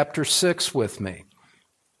Matthew chapter 6 with me.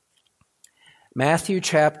 Matthew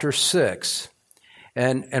chapter 6.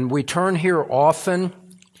 And we turn here often.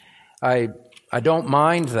 I don't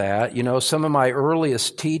mind that. You know, some of my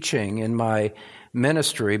earliest teaching in my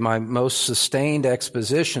ministry, my most sustained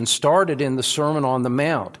exposition, started in the Sermon on the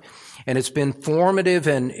Mount. And it's been formative,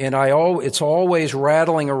 and it's always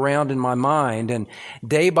rattling around in my mind. And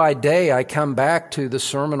day by day, I come back to the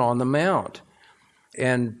Sermon on the Mount.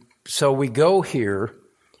 And so we go here,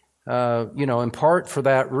 in part for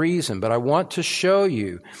that reason. But I want to show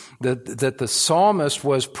you that the psalmist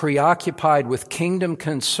was preoccupied with kingdom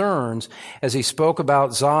concerns as he spoke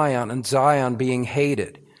about Zion and Zion being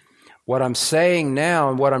hated. What I'm saying now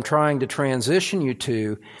and what I'm trying to transition you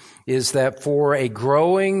to is that for a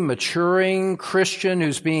growing, maturing Christian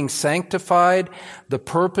who's being sanctified, the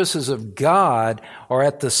purposes of God are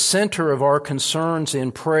at the center of our concerns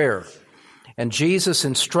in prayer. And Jesus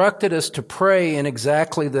instructed us to pray in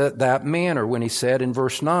exactly that manner when he said in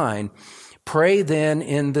verse 9, "Pray then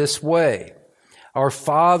in this way, Our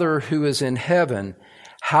Father who is in heaven,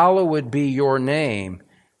 hallowed be your name,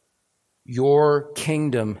 your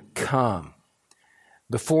kingdom come."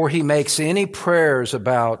 Before he makes any prayers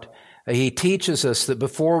he teaches us that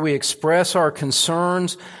before we express our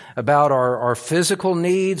concerns about our physical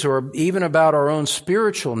needs or even about our own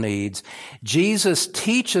spiritual needs, Jesus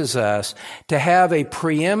teaches us to have a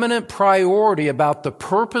preeminent priority about the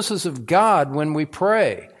purposes of God when we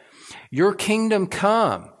pray. Your kingdom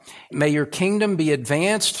come. May your kingdom be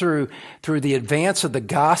advanced through the advance of the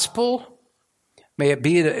gospel. May it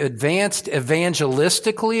be advanced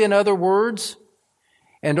evangelistically, in other words.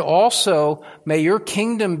 And also, may your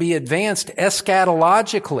kingdom be advanced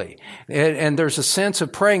eschatologically. And there's a sense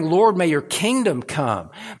of praying, Lord, may your kingdom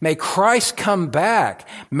come. May Christ come back.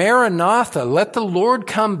 Maranatha, let the Lord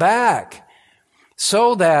come back.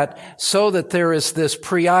 So that there is this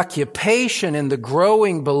preoccupation in the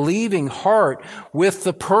growing, believing heart with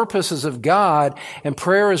the purposes of God, and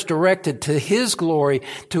prayer is directed to His glory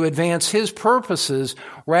to advance His purposes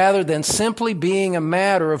rather than simply being a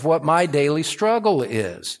matter of what my daily struggle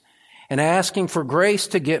is and asking for grace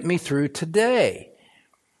to get me through today.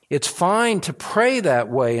 It's fine to pray that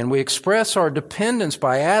way, and we express our dependence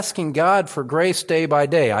by asking God for grace day by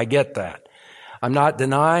day. I get that. I'm not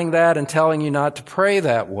denying that and telling you not to pray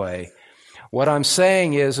that way. What I'm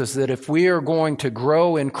saying is that if we are going to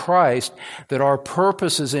grow in Christ, that our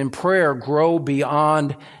purposes in prayer grow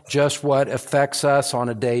beyond just what affects us on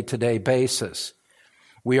a day-to-day basis.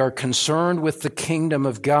 We are concerned with the kingdom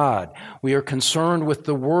of God. We are concerned with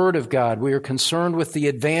the Word of God. We are concerned with the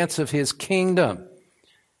advance of His kingdom.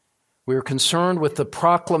 We are concerned with the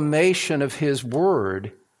proclamation of His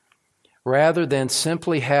Word rather than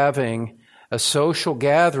simply having a social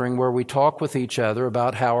gathering where we talk with each other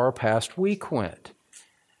about how our past week went.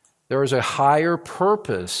 There is a higher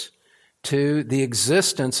purpose to the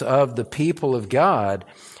existence of the people of God.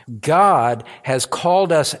 God has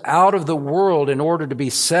called us out of the world in order to be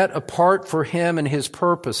set apart for Him and His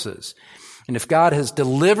purposes. And if God has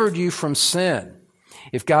delivered you from sin,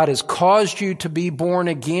 if God has caused you to be born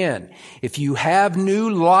again, if you have new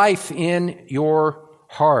life in your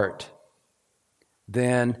heart,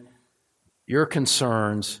 then your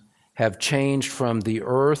concerns have changed from the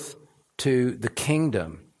earth to the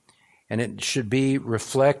kingdom. And it should be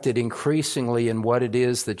reflected increasingly in what it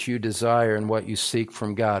is that you desire and what you seek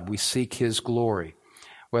from God. We seek His glory.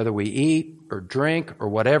 Whether we eat or drink or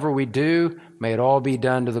whatever we do, may it all be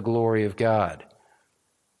done to the glory of God.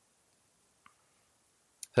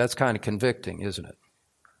 That's kind of convicting, isn't it?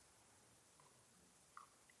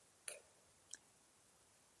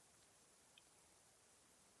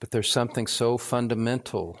 But there's something so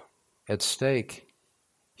fundamental at stake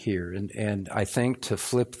here. And I think to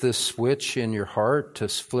flip this switch in your heart, to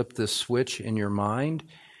flip this switch in your mind,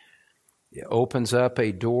 it opens up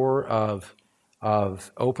a door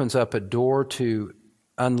to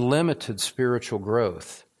unlimited spiritual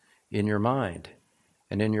growth in your mind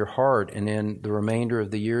and in your heart and in the remainder of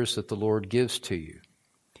the years that the Lord gives to you.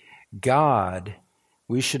 God,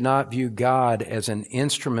 we should not view God as an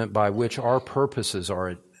instrument by which our purposes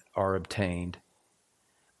are obtained,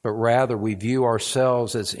 but rather we view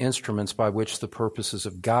ourselves as instruments by which the purposes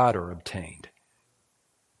of God are obtained.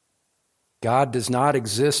 God does not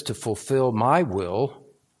exist to fulfill my will.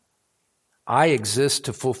 I exist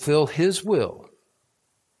to fulfill His will.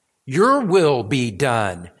 Your will be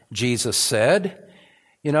done, Jesus said.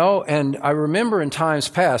 You know, and I remember in times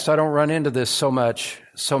past, I don't run into this so much,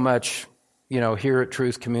 here at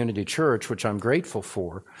Truth Community Church, which I'm grateful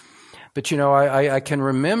for. But, I can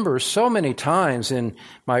remember so many times in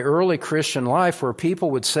my early Christian life where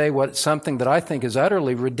people would say something that I think is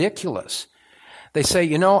utterly ridiculous. They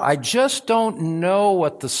say, I just don't know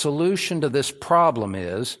what the solution to this problem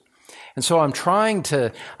is. And so I'm trying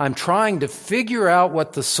to figure out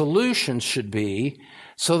what the solution should be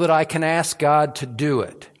so that I can ask God to do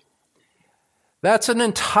it. That's an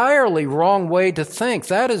entirely wrong way to think.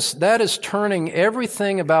 That is turning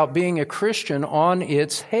everything about being a Christian on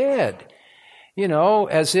its head.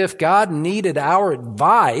 As if God needed our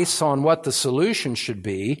advice on what the solution should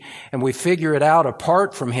be, and we figure it out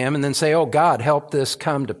apart from Him and then say, oh, God, help this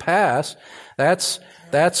come to pass. That's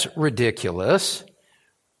ridiculous.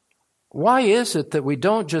 Why is it that we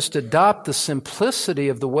don't just adopt the simplicity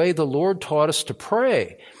of the way the Lord taught us to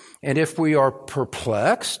pray? And if we are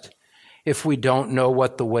perplexed, if we don't know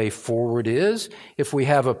what the way forward is, if we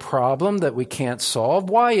have a problem that we can't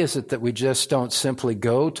solve, why is it that we just don't simply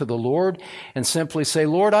go to the Lord and simply say,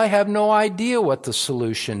 Lord, I have no idea what the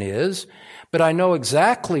solution is, but I know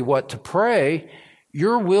exactly what to pray.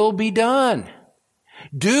 Your will be done.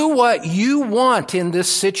 Do what you want in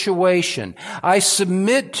this situation. I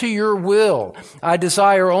submit to your will. I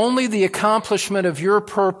desire only the accomplishment of your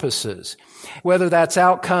purposes. Whether that's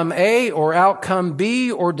outcome A or outcome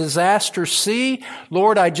B or disaster C,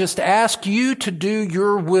 Lord, I just ask you to do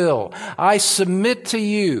your will. I submit to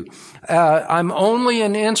you. I'm only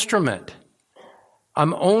an instrument.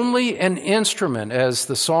 I'm only an instrument, as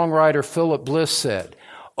the songwriter Philip Bliss said.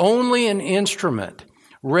 Only an instrument.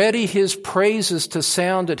 Ready His praises to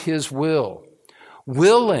sound at His will.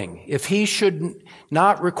 Willing, if He should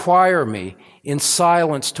not require me, in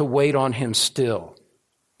silence to wait on Him still.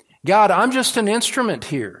 God, I'm just an instrument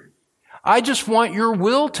here. I just want your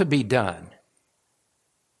will to be done.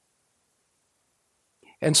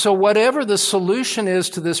 And so whatever the solution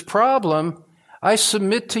is to this problem, I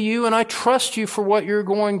submit to you and I trust you for what you're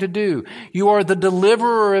going to do. You are the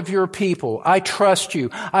deliverer of your people. I trust you.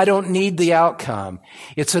 I don't need the outcome.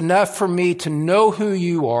 It's enough for me to know who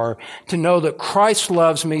you are, to know that Christ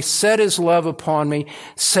loves me, set His love upon me,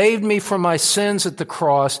 saved me from my sins at the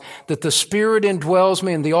cross, that the Spirit indwells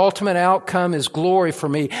me, and the ultimate outcome is glory for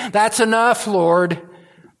me. That's enough, Lord.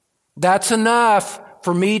 That's enough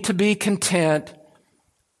for me to be content.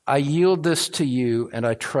 I yield this to you and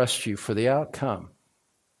I trust you for the outcome.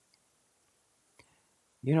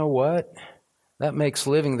 You know what? That makes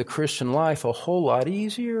living the Christian life a whole lot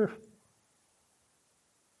easier.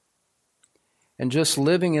 And just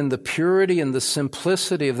living in the purity and the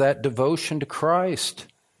simplicity of that devotion to Christ.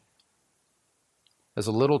 As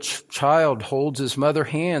a little child holds his mother's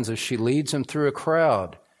hands as she leads him through a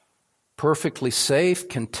crowd. Perfectly safe,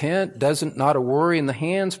 content, not a worry in the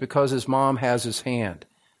hands because his mom has his hand.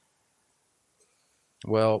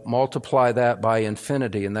 Well, multiply that by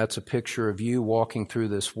infinity, and that's a picture of you walking through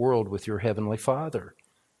this world with your Heavenly Father.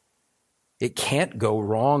 It can't go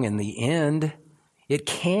wrong in the end. It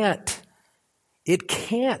can't. It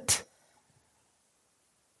can't.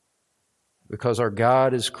 Because our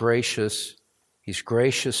God is gracious. He's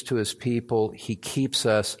gracious to His people. He keeps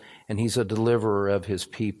us, and He's a deliverer of His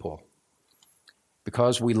people.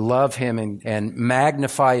 Because we love Him and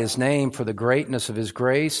magnify His name for the greatness of His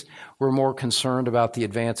grace, we're more concerned about the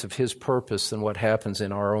advance of His purpose than what happens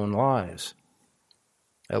in our own lives.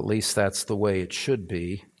 At least that's the way it should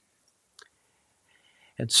be.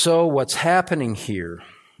 And so what's happening here,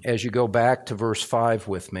 as you go back to verse 5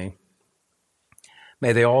 with me,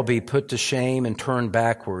 may they all be put to shame and turned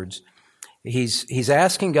backwards. He's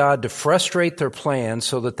asking God to frustrate their plans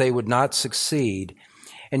so that they would not succeed.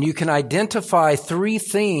 And you can identify three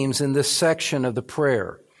themes in this section of the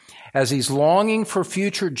prayer. As he's longing for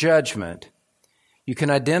future judgment, you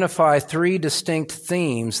can identify three distinct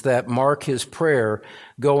themes that mark his prayer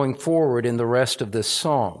going forward in the rest of this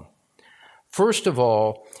psalm. First of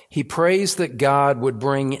all, he prays that God would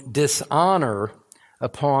bring dishonor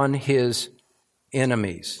upon his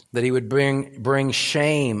enemies, that he would bring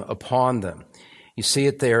shame upon them. You see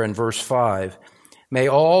it there in verse 5. May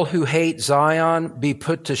all who hate Zion be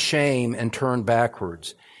put to shame and turn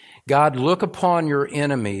backwards. God, look upon your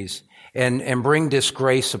enemies and bring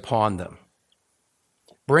disgrace upon them.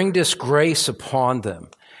 Bring disgrace upon them.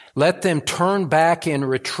 Let them turn back in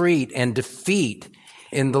retreat and defeat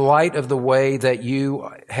in the light of the way that you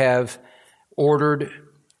have ordered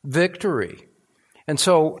victory. And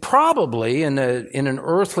so probably in an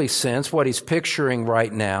earthly sense, what he's picturing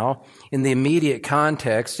right now in the immediate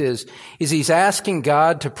context is he's asking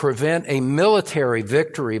God to prevent a military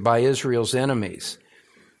victory by Israel's enemies.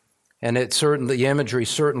 And the imagery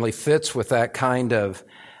certainly fits with that kind of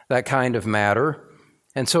matter.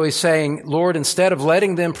 And so he's saying, Lord, instead of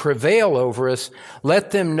letting them prevail over us,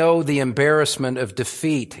 let them know the embarrassment of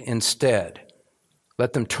defeat instead.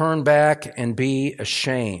 Let them turn back and be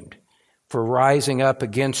ashamed for rising up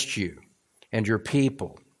against you and your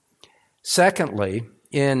people. Secondly,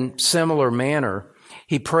 in similar manner,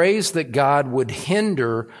 he prays that God would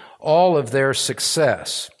hinder all of their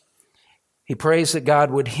success. He prays that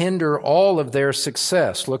God would hinder all of their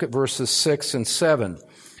success. Look at verses 6 and 7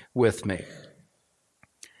 with me,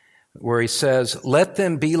 where he says, let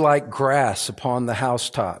them be like grass upon the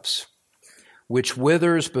housetops, which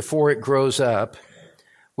withers before it grows up,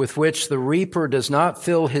 with which the reaper does not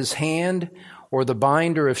fill his hand, or the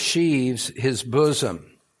binder of sheaves his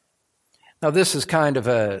bosom. Now this is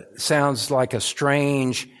sounds like a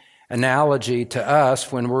strange analogy to us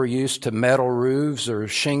when we're used to metal roofs or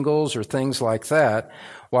shingles or things like that.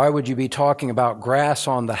 Why would you be talking about grass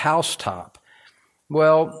on the housetop?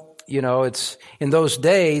 Well, it's in those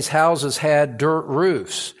days, houses had dirt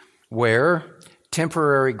roofs where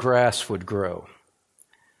temporary grass would grow.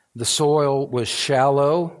 The soil was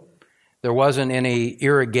shallow. There wasn't any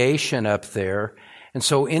irrigation up there. And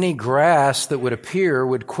so any grass that would appear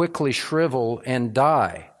would quickly shrivel and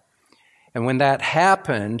die. And when that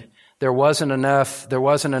happened, there wasn't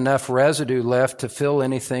enough residue left to fill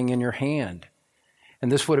anything in your hand.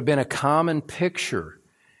 And this would have been a common picture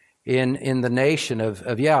in the nation of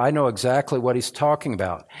I know exactly what he's talking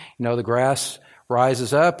about. The grass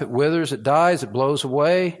rises up, it withers, it dies, it blows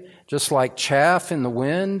away, just like chaff in the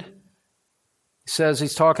wind. He says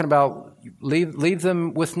he's talking about leave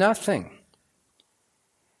them with nothing.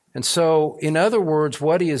 And so, in other words,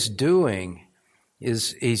 what he is doing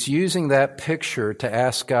is he's using that picture to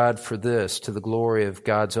ask God for this to the glory of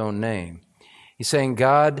God's own name. He's saying,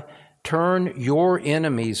 God, turn your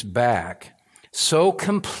enemies back so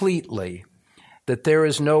completely that there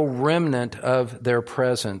is no remnant of their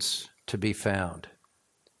presence to be found.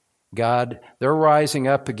 God, they're rising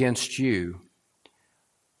up against you.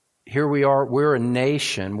 Here we are, we're a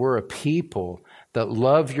nation, we're a people that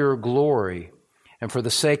love your glory, and for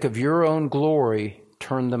the sake of your own glory,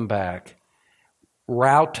 turn them back.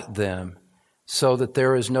 Rout them so that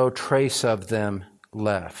there is no trace of them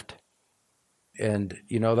left. And,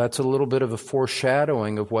 that's a little bit of a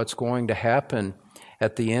foreshadowing of what's going to happen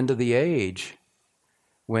at the end of the age.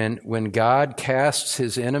 When God casts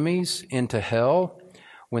his enemies into hell,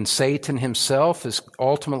 when Satan himself is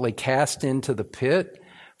ultimately cast into the pit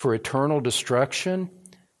for eternal destruction,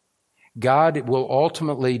 God will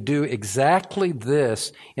ultimately do exactly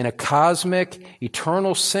this in a cosmic,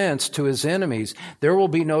 eternal sense to his enemies. There will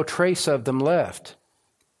be no trace of them left.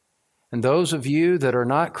 And those of you that are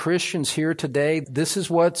not Christians here today, this is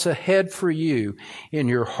what's ahead for you in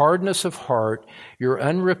your hardness of heart, your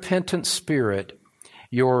unrepentant spirit,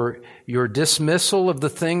 your dismissal of the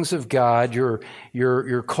things of God,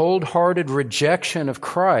 your cold-hearted rejection of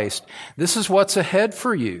Christ, this is what's ahead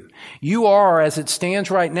for you. You are, as it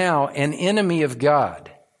stands right now, an enemy of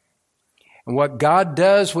God. And what God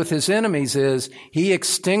does with His enemies is He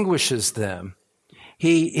extinguishes them.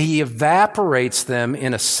 He evaporates them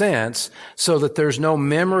in a sense so that there's no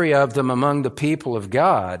memory of them among the people of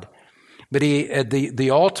God. But the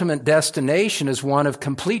ultimate destination is one of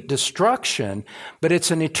complete destruction, but it's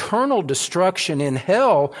an eternal destruction in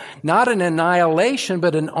hell, not an annihilation,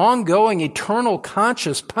 but an ongoing eternal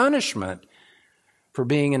conscious punishment for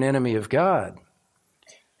being an enemy of God.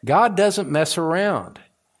 God doesn't mess around.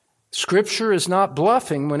 Scripture is not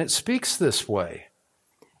bluffing when it speaks this way.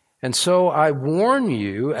 And so I warn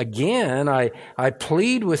you, again, I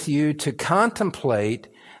plead with you to contemplate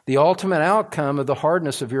the ultimate outcome of the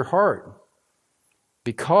hardness of your heart.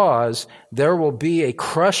 Because there will be a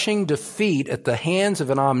crushing defeat at the hands of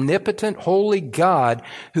an omnipotent, holy God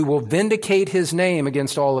who will vindicate His name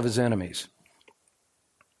against all of His enemies.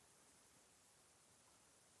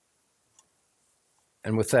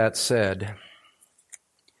 And with that said,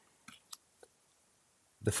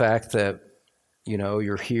 the fact that,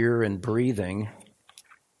 you're here and breathing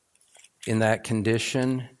in that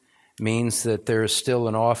condition means that there is still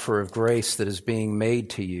an offer of grace that is being made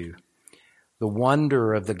to you. The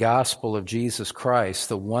wonder of the gospel of Jesus Christ,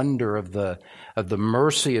 the wonder of the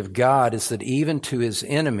mercy of God is that even to His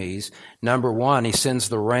enemies, number one, He sends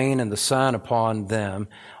the rain and the sun upon them,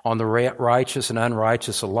 on the righteous and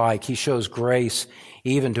unrighteous alike. He shows grace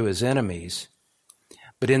even to His enemies.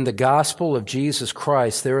 But in the gospel of Jesus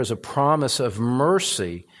Christ, there is a promise of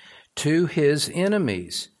mercy to His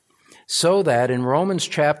enemies. So that in Romans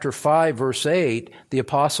chapter 5, verse 8, the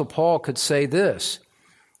Apostle Paul could say this: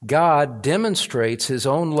 God demonstrates His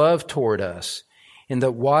own love toward us, in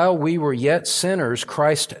that while we were yet sinners,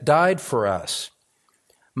 Christ died for us.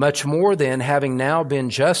 Much more then, having now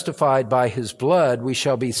been justified by His blood, we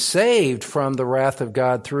shall be saved from the wrath of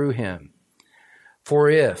God through Him. For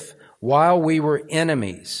if, while we were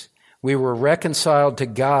enemies, we were reconciled to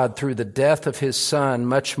God through the death of His Son,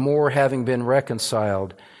 much more having been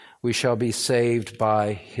reconciled, we shall be saved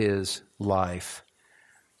by His life.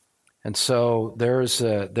 And so there's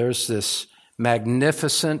this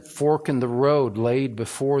magnificent fork in the road laid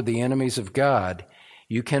before the enemies of God.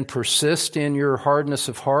 You can persist in your hardness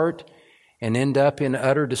of heart and end up in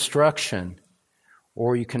utter destruction,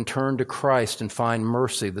 or you can turn to Christ and find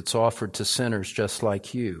mercy that's offered to sinners just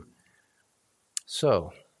like you.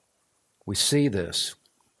 So, we see this.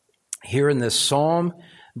 Here in this psalm,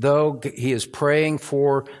 though, he is praying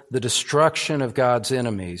for the destruction of God's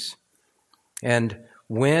enemies. And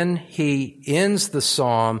when he ends the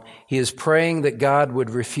psalm, he is praying that God would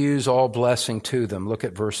refuse all blessing to them. Look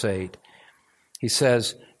at verse 8. He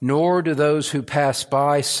says, "Nor do those who pass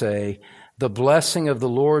by say, 'The blessing of the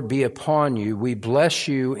Lord be upon you. We bless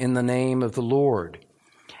you in the name of the Lord.'"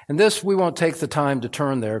 And this, we won't take the time to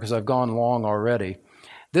turn there because I've gone long already.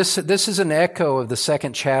 This is an echo of the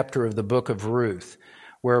second chapter of the book of Ruth,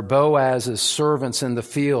 where Boaz's servants in the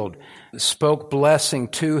field spoke blessing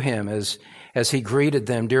to him as he greeted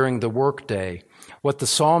them during the workday. What the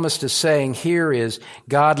psalmist is saying here is,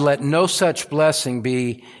 God, let no such blessing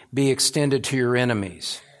be extended to your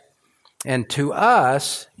enemies. And to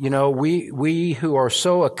us, we who are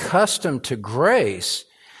so accustomed to grace,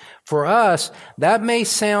 for us, that may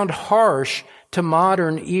sound harsh to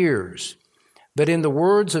modern ears. But in the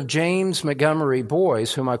words of James Montgomery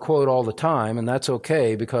Boyce, whom I quote all the time, and that's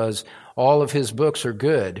okay because all of his books are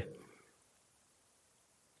good,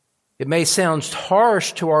 it may sound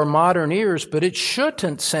harsh to our modern ears, but it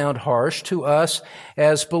shouldn't sound harsh to us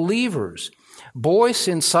as believers. Boyce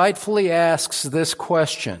insightfully asks this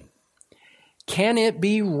question: can it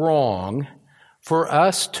be wrong for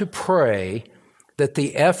us to pray that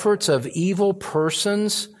the efforts of evil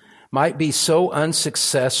persons might be so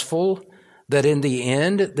unsuccessful that in the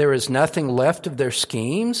end there is nothing left of their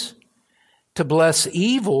schemes? To bless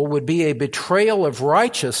evil would be a betrayal of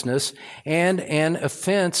righteousness and an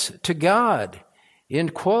offense to God.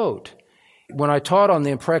 End quote. When I taught on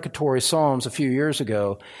the imprecatory Psalms a few years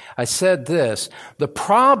ago, I said this: the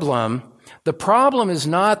problem is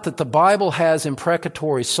not that the Bible has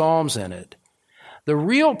imprecatory Psalms in it. The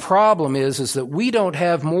real problem is that we don't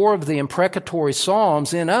have more of the imprecatory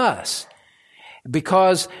Psalms in us,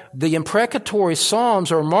 because the imprecatory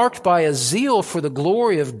Psalms are marked by a zeal for the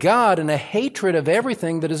glory of God and a hatred of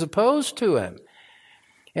everything that is opposed to Him.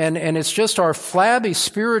 And it's just our flabby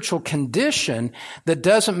spiritual condition that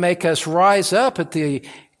doesn't make us rise up at the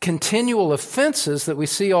continual offenses that we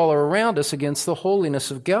see all around us against the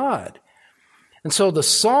holiness of God. And so the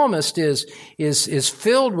psalmist is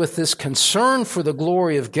filled with this concern for the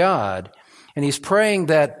glory of God, and he's praying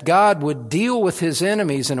that God would deal with his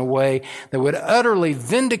enemies in a way that would utterly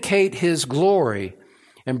vindicate his glory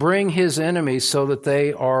and bring his enemies so that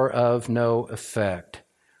they are of no effect.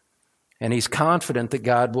 And he's confident that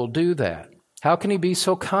God will do that. How can he be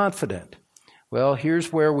so confident? Well,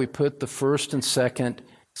 here's where we put the first and second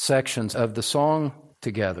sections of the song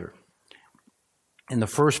together. In the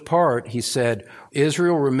first part, he said,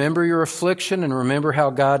 Israel, remember your affliction and remember how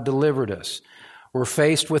God delivered us. We're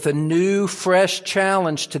faced with a new, fresh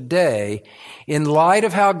challenge today. In light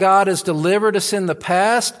of how God has delivered us in the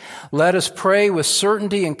past, let us pray with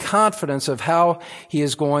certainty and confidence of how he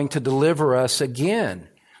is going to deliver us again.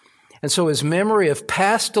 And so his memory of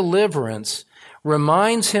past deliverance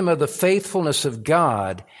reminds him of the faithfulness of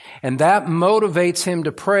God, and that motivates him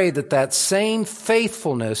to pray that that same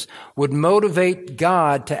faithfulness would motivate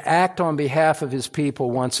God to act on behalf of his people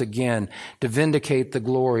once again, to vindicate the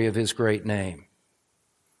glory of his great name.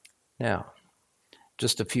 Now,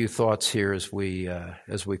 just a few thoughts here as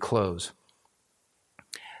we close.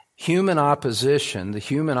 Human opposition, the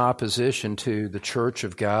human opposition to the church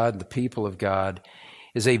of God, the people of God,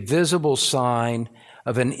 is a visible sign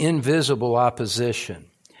of an invisible opposition.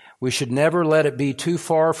 We should never let it be too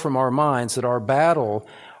far from our minds that our battle,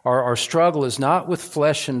 our struggle is not with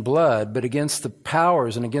flesh and blood, but against the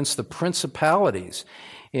powers and against the principalities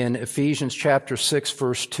in Ephesians chapter 6,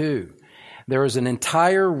 verse 2. There is an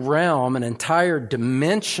entire realm, an entire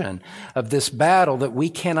dimension of this battle that we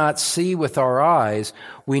cannot see with our eyes.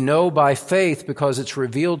 We know by faith because it's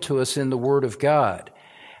revealed to us in the Word of God.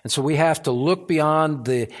 And so we have to look beyond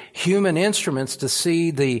the human instruments to see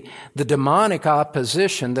the demonic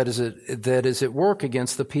opposition that is at work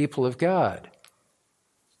against the people of God.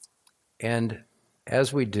 And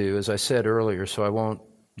as we do, as I said earlier, so I won't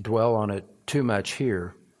dwell on it too much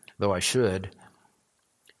here, though I should,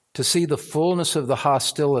 to see the fullness of the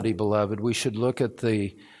hostility, beloved, we should look at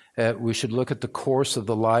the course of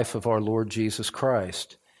the life of our Lord Jesus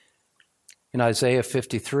Christ. In Isaiah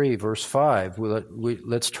 53, verse 5,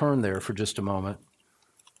 let's turn there for just a moment.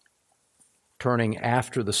 Turning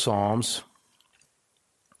after the Psalms.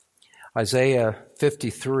 Isaiah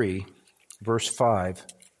 53, verse 5.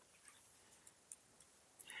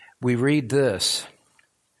 We read this.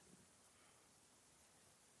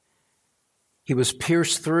 He was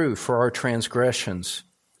pierced through for our transgressions.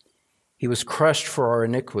 He was crushed for our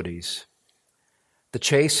iniquities. The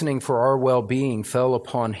chastening for our well-being fell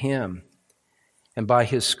upon him, and by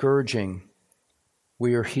his scourging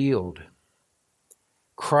we are healed.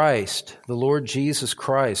 Christ, the Lord Jesus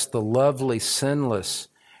Christ, the lovely, sinless,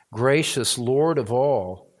 gracious Lord of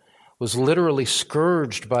all, was literally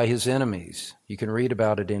scourged by his enemies. You can read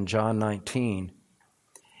about it in John 19.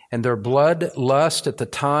 And their blood lust at the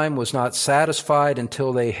time was not satisfied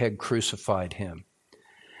until they had crucified him.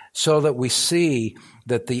 So that we see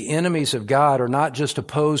that the enemies of God are not just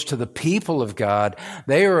opposed to the people of God,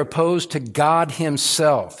 they are opposed to God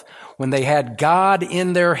himself. When they had God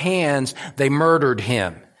in their hands, they murdered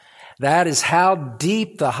him. That is how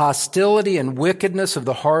deep the hostility and wickedness of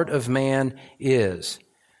the heart of man is.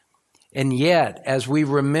 And yet, as we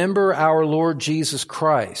remember our Lord Jesus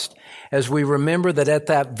Christ, as we remember that at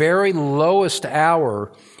that very lowest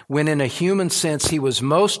hour, when in a human sense he was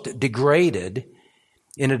most degraded,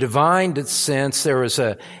 in a divine sense, there was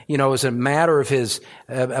a matter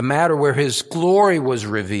where his glory was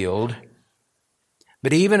revealed.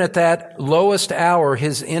 But even at that lowest hour,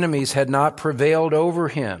 his enemies had not prevailed over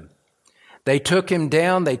him. They took him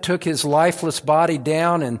down, they took his lifeless body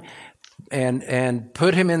down and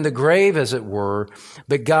put him in the grave, as it were.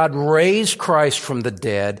 But God raised Christ from the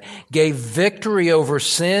dead, gave victory over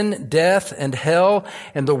sin, death, and hell,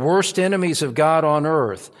 and the worst enemies of God on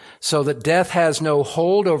earth, so that death has no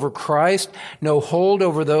hold over Christ, no hold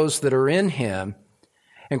over those that are in him.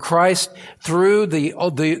 And Christ, through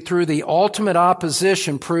the ultimate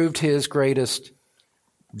opposition, proved his greatest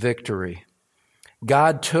victory.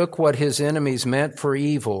 God took what his enemies meant for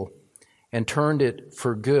evil and turned it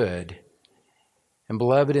for good. And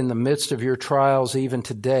beloved, in the midst of your trials even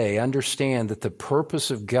today, understand that the purpose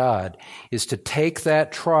of God is to take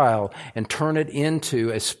that trial and turn it into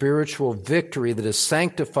a spiritual victory that has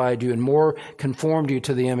sanctified you and more conformed you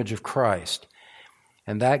to the image of Christ.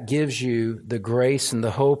 And that gives you the grace and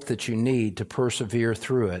the hope that you need to persevere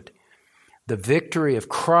through it. The victory of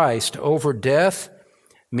Christ over death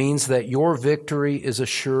means that your victory is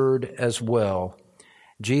assured as well.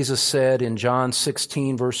 Jesus said in John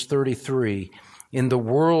 16, verse 33, "In the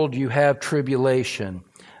world you have tribulation,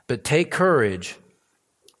 but take courage,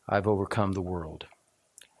 I've overcome the world."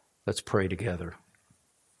 Let's pray together.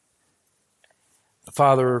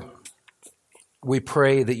 Father, we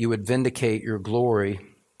pray that you would vindicate your glory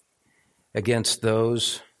against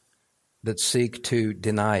those that seek to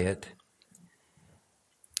deny it.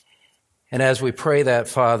 And as we pray that,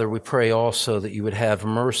 Father, we pray also that you would have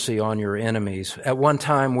mercy on your enemies. At one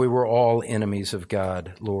time, we were all enemies of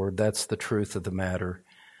God, Lord. That's the truth of the matter.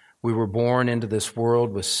 We were born into this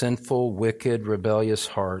world with sinful, wicked, rebellious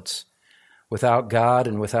hearts, without God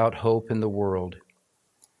and without hope in the world.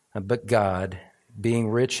 But God, being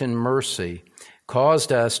rich in mercy,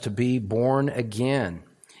 caused us to be born again.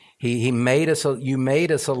 You made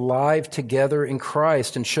us alive together in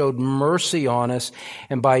Christ and showed mercy on us.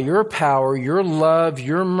 And by your power, your love,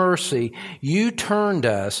 your mercy, you turned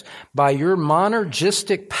us, by your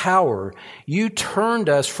monergistic power, you turned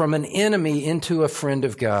us from an enemy into a friend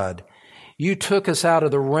of God. You took us out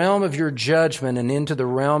of the realm of your judgment and into the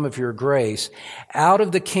realm of your grace, out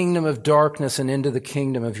of the kingdom of darkness and into the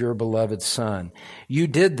kingdom of your beloved Son. You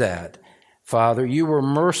did that. Father, you were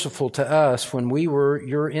merciful to us when we were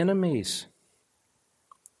your enemies.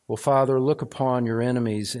 Well, Father, look upon your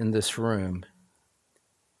enemies in this room.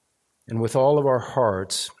 And with all of our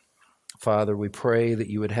hearts, Father, we pray that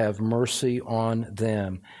you would have mercy on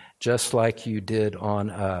them, just like you did on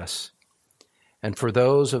us. And for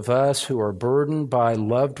those of us who are burdened by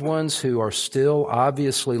loved ones who are still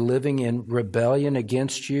obviously living in rebellion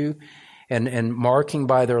against you and marking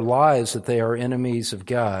by their lives that they are enemies of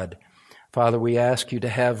God, Father, we ask you to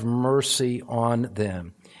have mercy on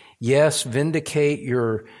them. Yes, vindicate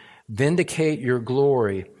your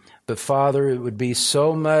glory, but Father, it would be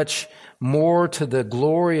so much more to the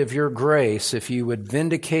glory of your grace if you would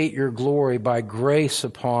vindicate your glory by grace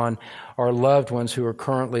upon our loved ones who are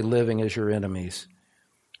currently living as your enemies.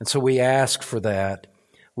 And so we ask for that.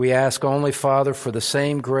 We ask only, Father, for the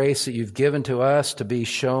same grace that you've given to us to be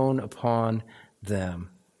shown upon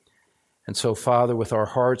them. And so, Father, with our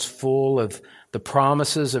hearts full of the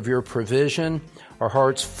promises of your provision, our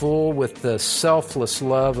hearts full with the selfless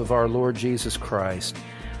love of our Lord Jesus Christ,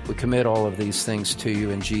 we commit all of these things to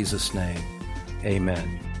you in Jesus' name.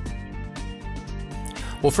 Amen.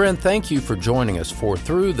 Well, friend, thank you for joining us for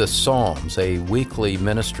Through the Psalms, a weekly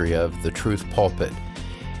ministry of the Truth Pulpit.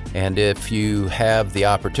 And if you have the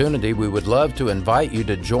opportunity, we would love to invite you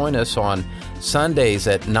to join us on Sundays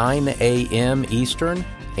at 9 a.m. Eastern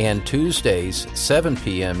and Tuesdays, 7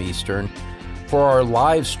 p.m. Eastern, for our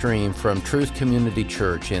live stream from Truth Community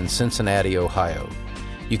Church in Cincinnati, Ohio.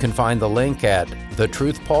 You can find the link at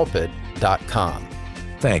thetruthpulpit.com.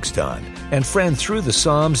 Thanks, Don. And friend, Through the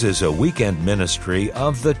Psalms is a weekend ministry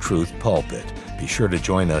of the Truth Pulpit. Be sure to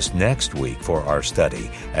join us next week for our study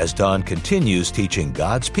as Don continues teaching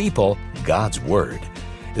God's people God's Word.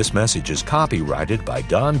 This message is copyrighted by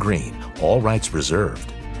Don Green, all rights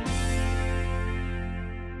reserved.